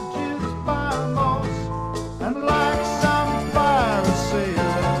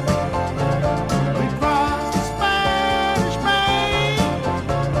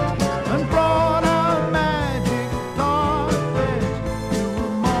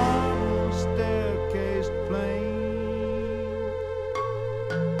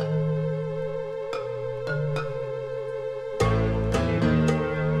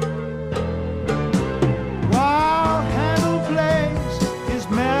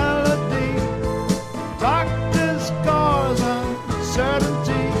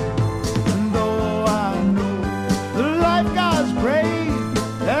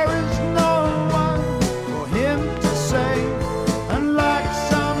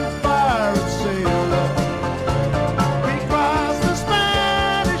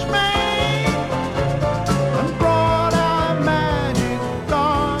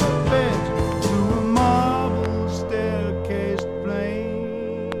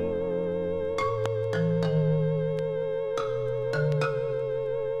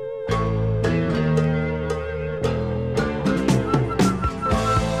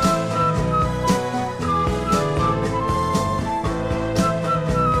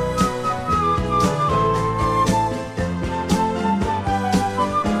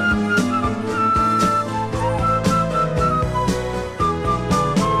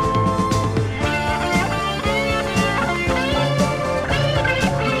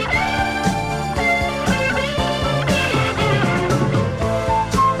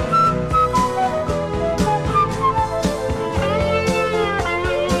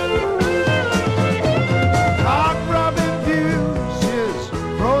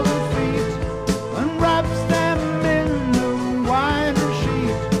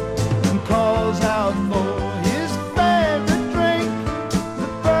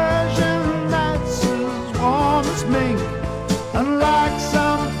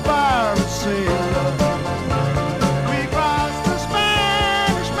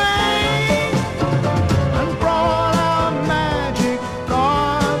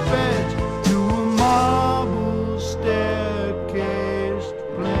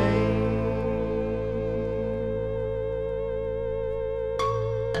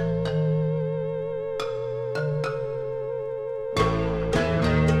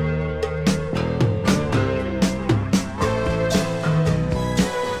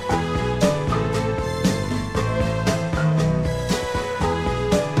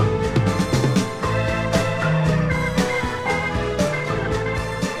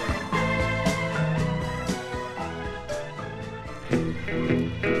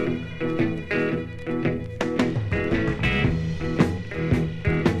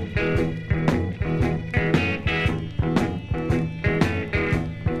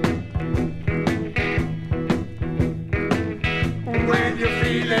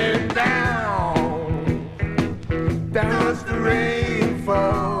feeling down. Does the rain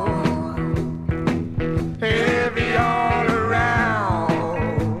fall? Heavy all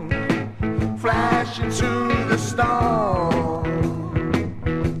around, flashing through the storm.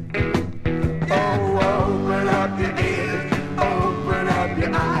 Oh, open up your ears, open up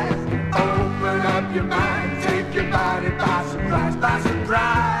your eyes, open up your mind, take your body by surprise, by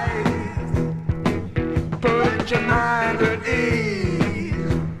surprise. Put your mind at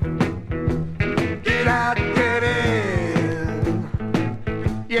ease, get out, get in,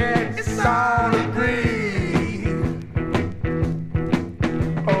 yeah, it's all agreed.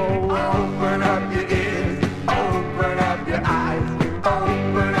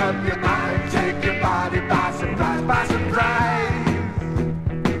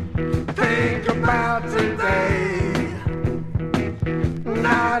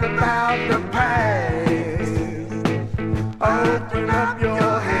 About the past, open up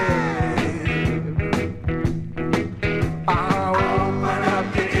your head. Open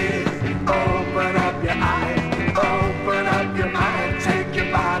up your ears, open up your eyes, open up your mind, take your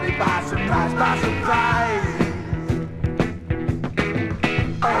body by surprise, by surprise.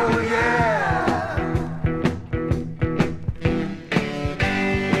 Oh yeah.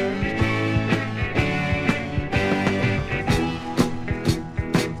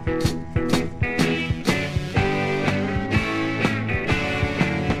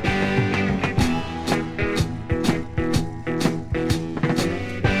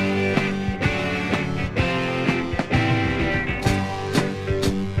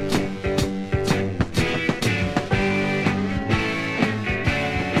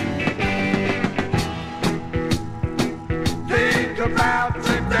 About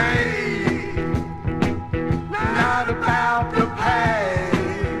today, not about the past.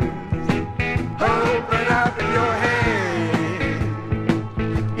 Open up your head,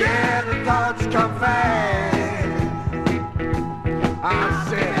 yeah, the thoughts come fast. I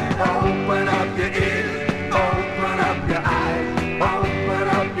said, open up your ears, open up your eyes, open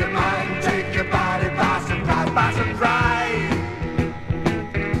up your mind, take your body by surprise, by surprise.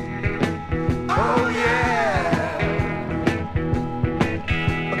 Oh yeah.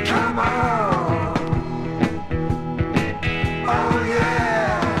 Come on. Oh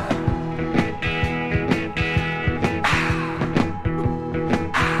yeah.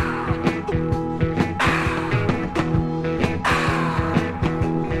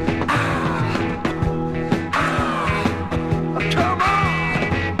 Come on.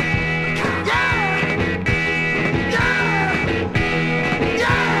 Yeah. Yeah.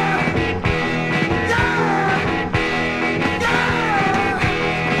 Yeah.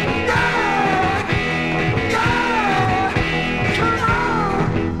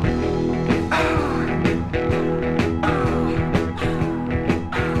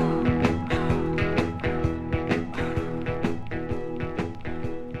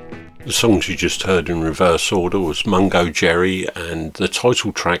 The songs you just heard in reverse order was Mungo Jerry and the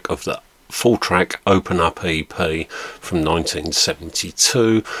title track of the full-track Open Up EP from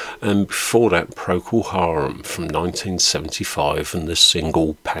 1972, and before that Procol Harum from 1975 and the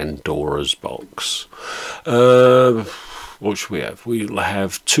single Pandora's Box. What should we have? We'll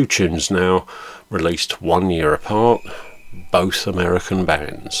have two tunes now, released 1 year apart, both American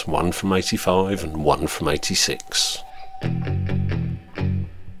bands, one from 85 and one from 86.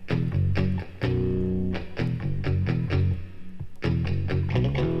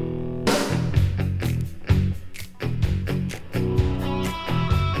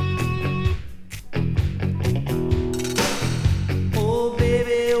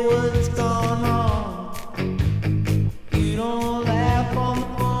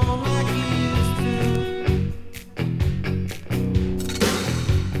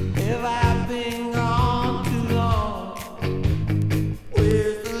 If I've been gone too long,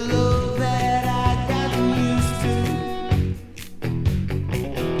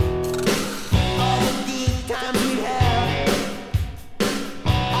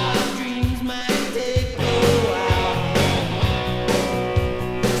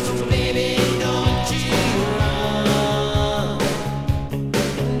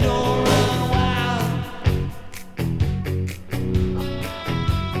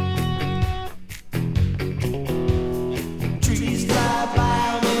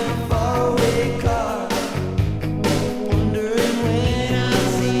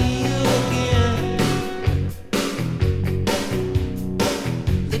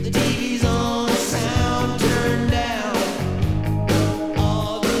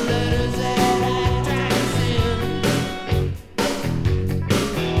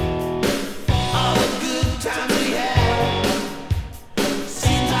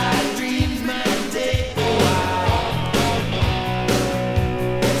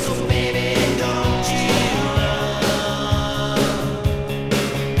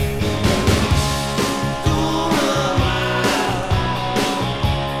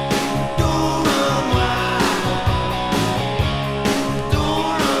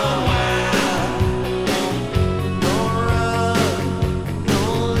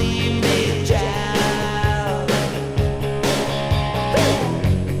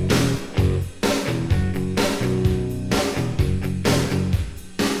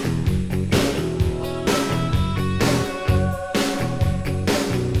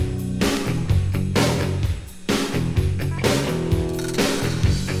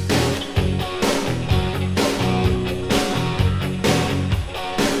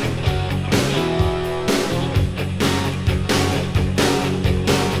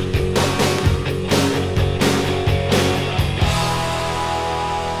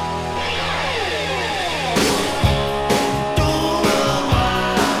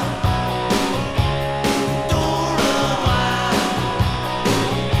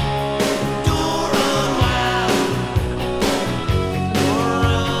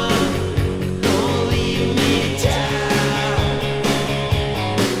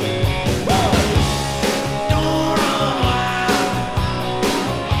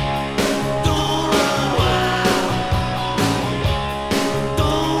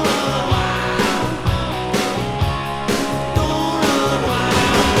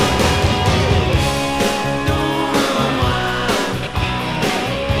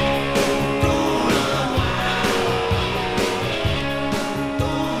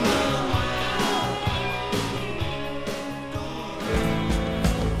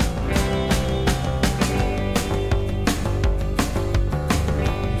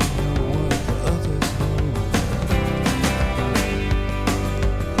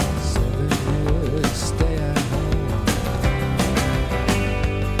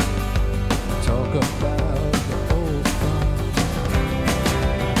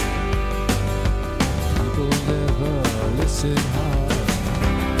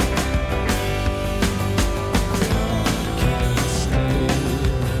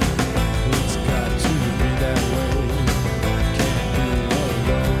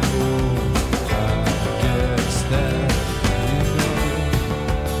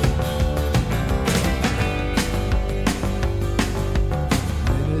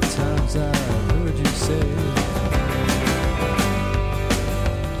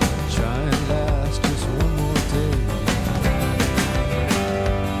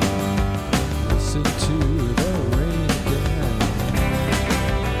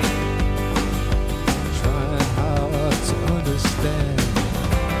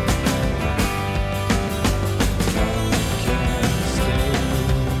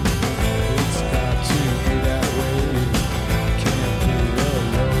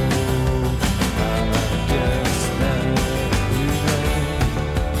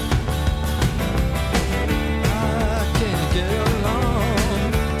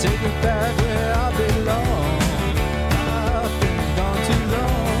 take me back where I belong. I've been gone too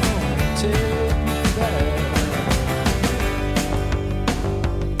long. Take me back.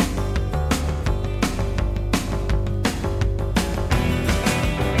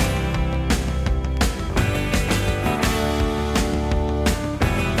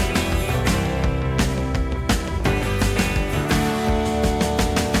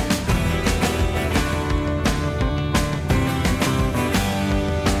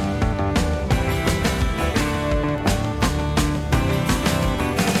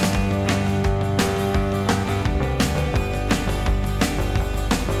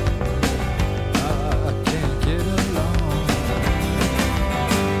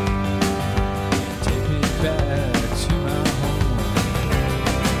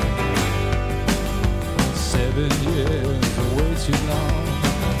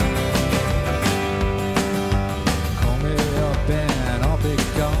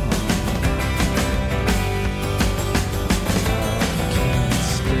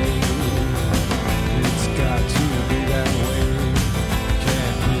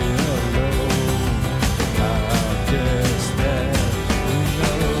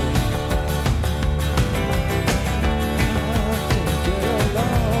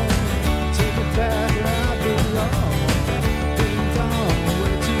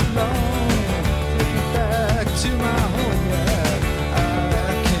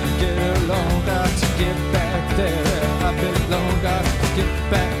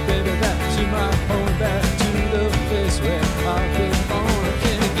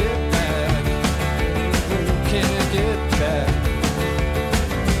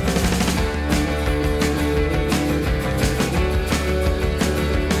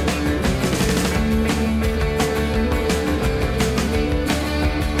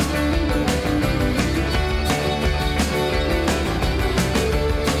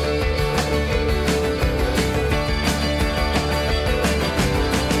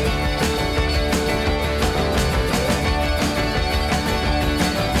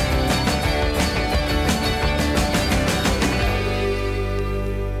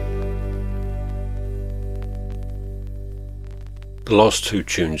 The last two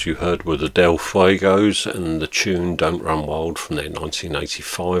tunes you heard were the Fuegos and the tune Don't Run Wild from their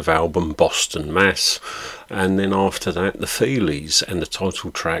 1985 album Boston Mass, and then after that the Feelies and the title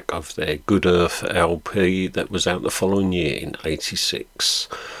track of their Good Earth LP that was out the following year in '86.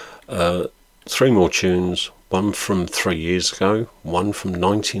 Three more tunes, one from 3 years ago, one from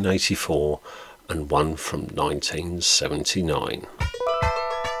 1984 and one from 1979.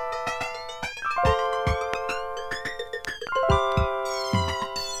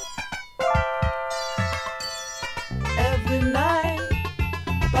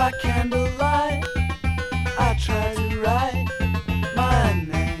 Candlelight, I tried to write my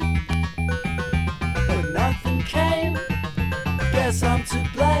name, but nothing came. Guess I'm to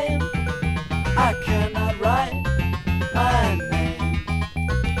blame. I cannot write my name.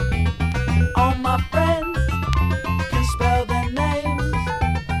 All my friends can spell their names.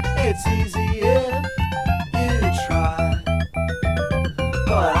 It's easy if you try,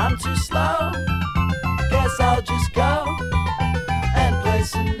 but I'm too slow. Guess I'll just go and play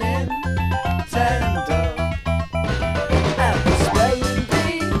some Nintendo. At the spelling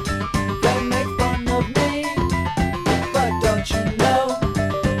bee, they make fun of me, but don't you know,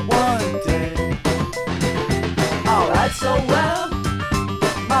 one day I'll write so well,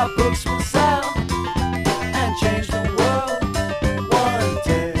 my books will sell and change the world one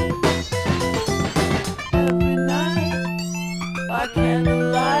day. Every night, by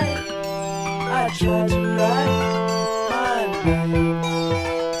candlelight, I try to write my name,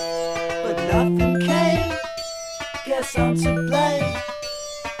 but nothing came. Guess I'm to blame.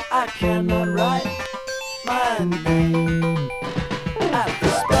 I cannot write my name. At the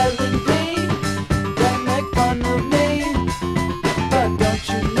spelling bee, they make fun of me, but don't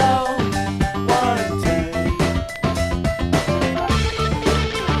you know, one day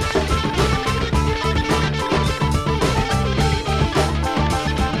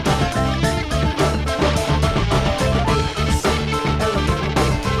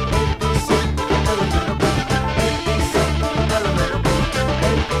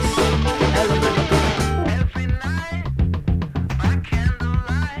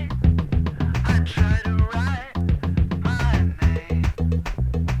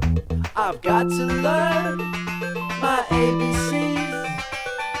I've got to learn my ABCs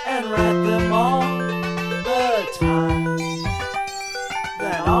and write them all the time.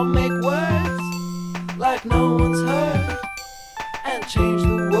 Then I'll make words like no one's heard and change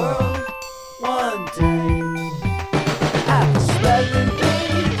the world one day. At the spelling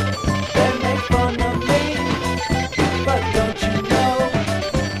bee,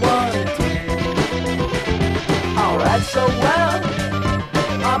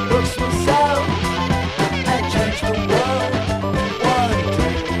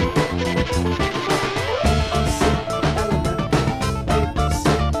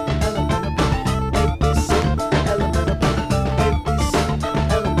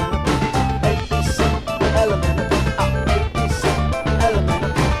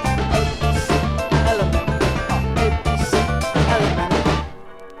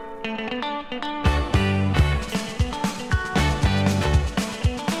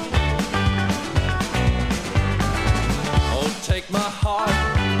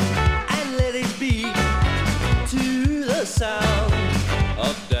 sound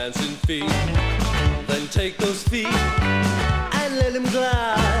of dancing feet. Then take those feet and let them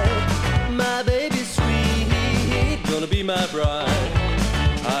glide. My baby's sweet, gonna be my bride.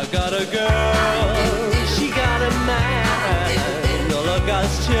 I got a girl, she got a man. All of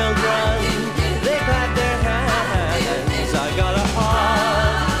God's children, they clap their hands. I got a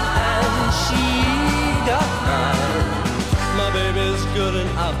heart and she got mine. My baby's good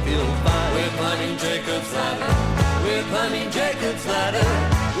and I feel fine. We're climbing Jacob's ladder. We're climbing Jacob's ladder.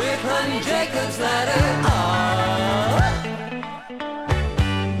 We're climbing Jacob's ladder.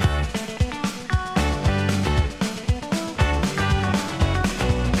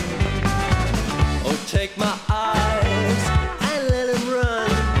 Oh, take my eyes and let them run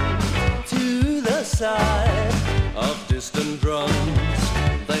to the side of distant drums.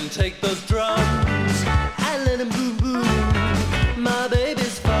 Then take those drums and let them boom boom. My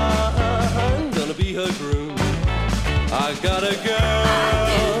baby's fine, gonna be her groom. I got a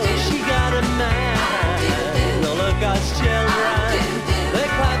girl, she got a man. All of God's children, they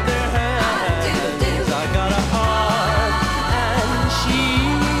clap their hands. I got a heart and she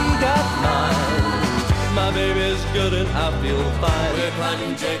got mine. My baby's good and I feel fine. We're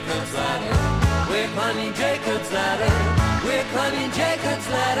climbing Jacob's ladder. We're climbing Jacob's ladder. We're climbing Jacob's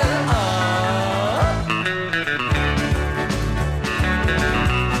ladder.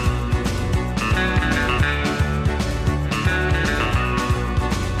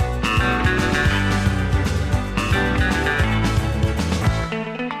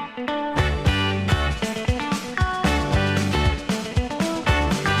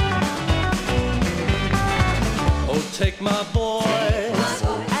 Take my voice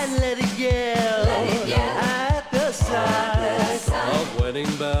and let it yell at the sight of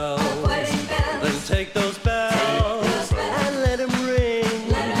wedding bells. Then take those bells and let them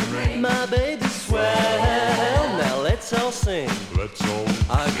ring. My baby's swell. Now let's all sing.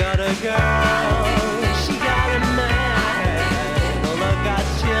 I got a girl, she got a man. All of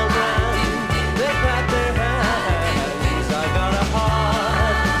God's children, they clap their hands. I got a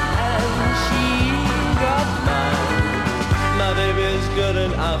heart and she got mine. My baby's good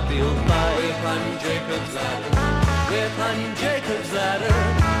and I feel fine. We're climbing Jacob's ladder. We're climbing Jacob's ladder.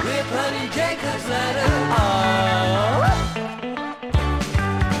 We're climbing Jacob's ladder.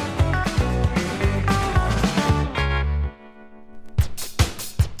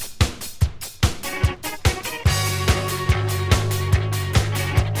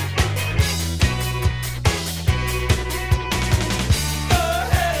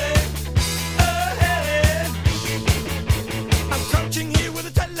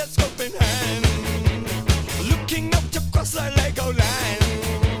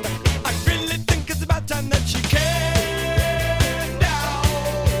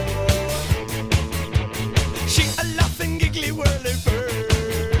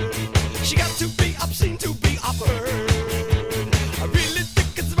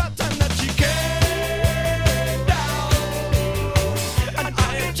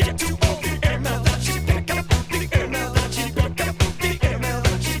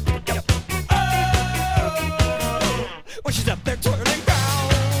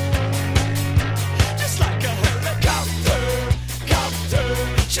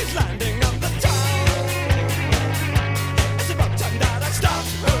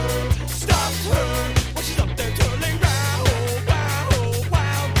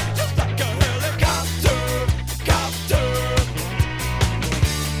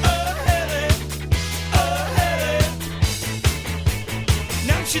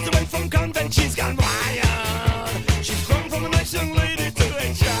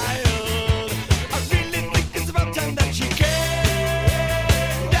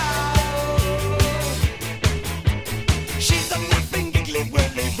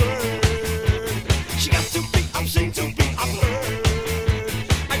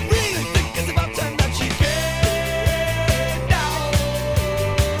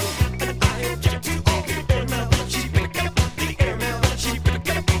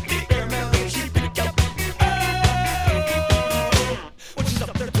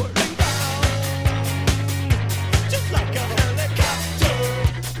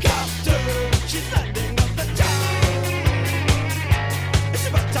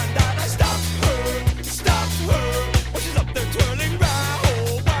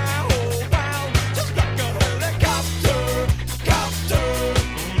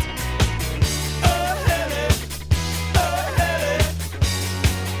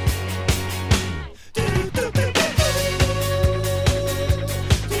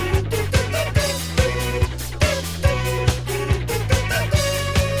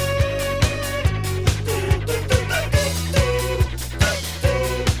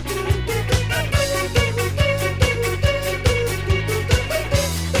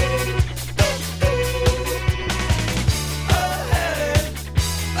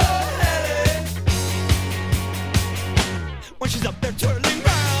 she's up there twirling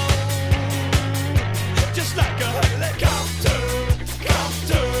round, just like a helicopter,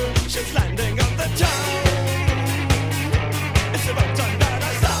 she's landing on the town. It's about time that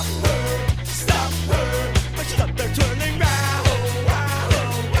I stop her, but she's up there twirling round,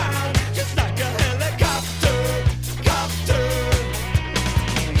 just like a helicopter,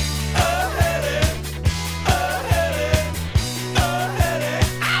 ahead it,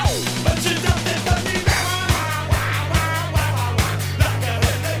 ow! But she's up there twirling round, like a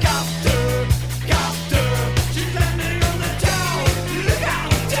helicopter, she's landing on the town. Look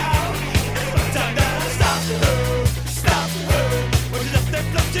out, town! It's about time that I stop her, but she's up there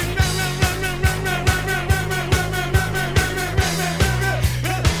floating round.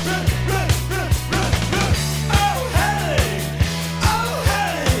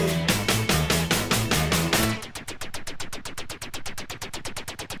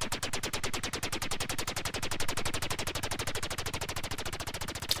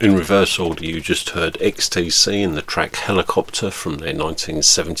 In reverse order, you just heard XTC in the track Helicopter from their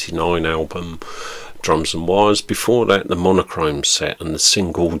 1979 album Drums and Wires. Before that, the Monochrome set and the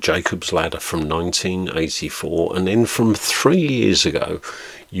single Jacob's Ladder from 1984. And then from 3 years ago,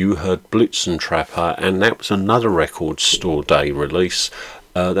 you heard Blitzen Trapper, and that was another Record Store Day release.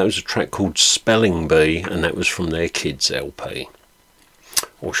 That was a track called Spelling Bee, and that was from their Kids LP.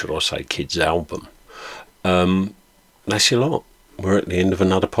 Or should I say Kids album. That's your lot. We're at the end of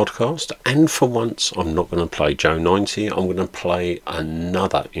another podcast, and for once I'm not going to play Joe 90, I'm going to play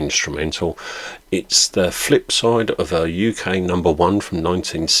another instrumental. It's the flip side of a UK number one from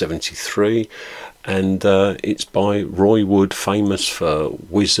 1973, and it's by Roy Wood, famous for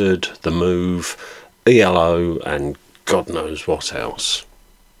Wizard, The Move, ELO, and God knows what else.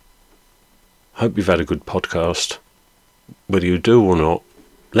 Hope you've had a good podcast. Whether you do or not,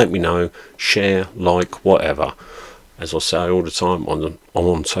 let me know, share, like, whatever. As I say all the time, I'm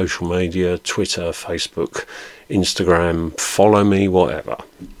on social media, Twitter, Facebook, Instagram, follow me, whatever.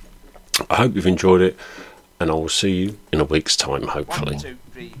 I hope you've enjoyed it, and I will see you in a week's time, hopefully. 1, 2,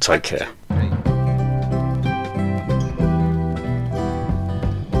 3, take care.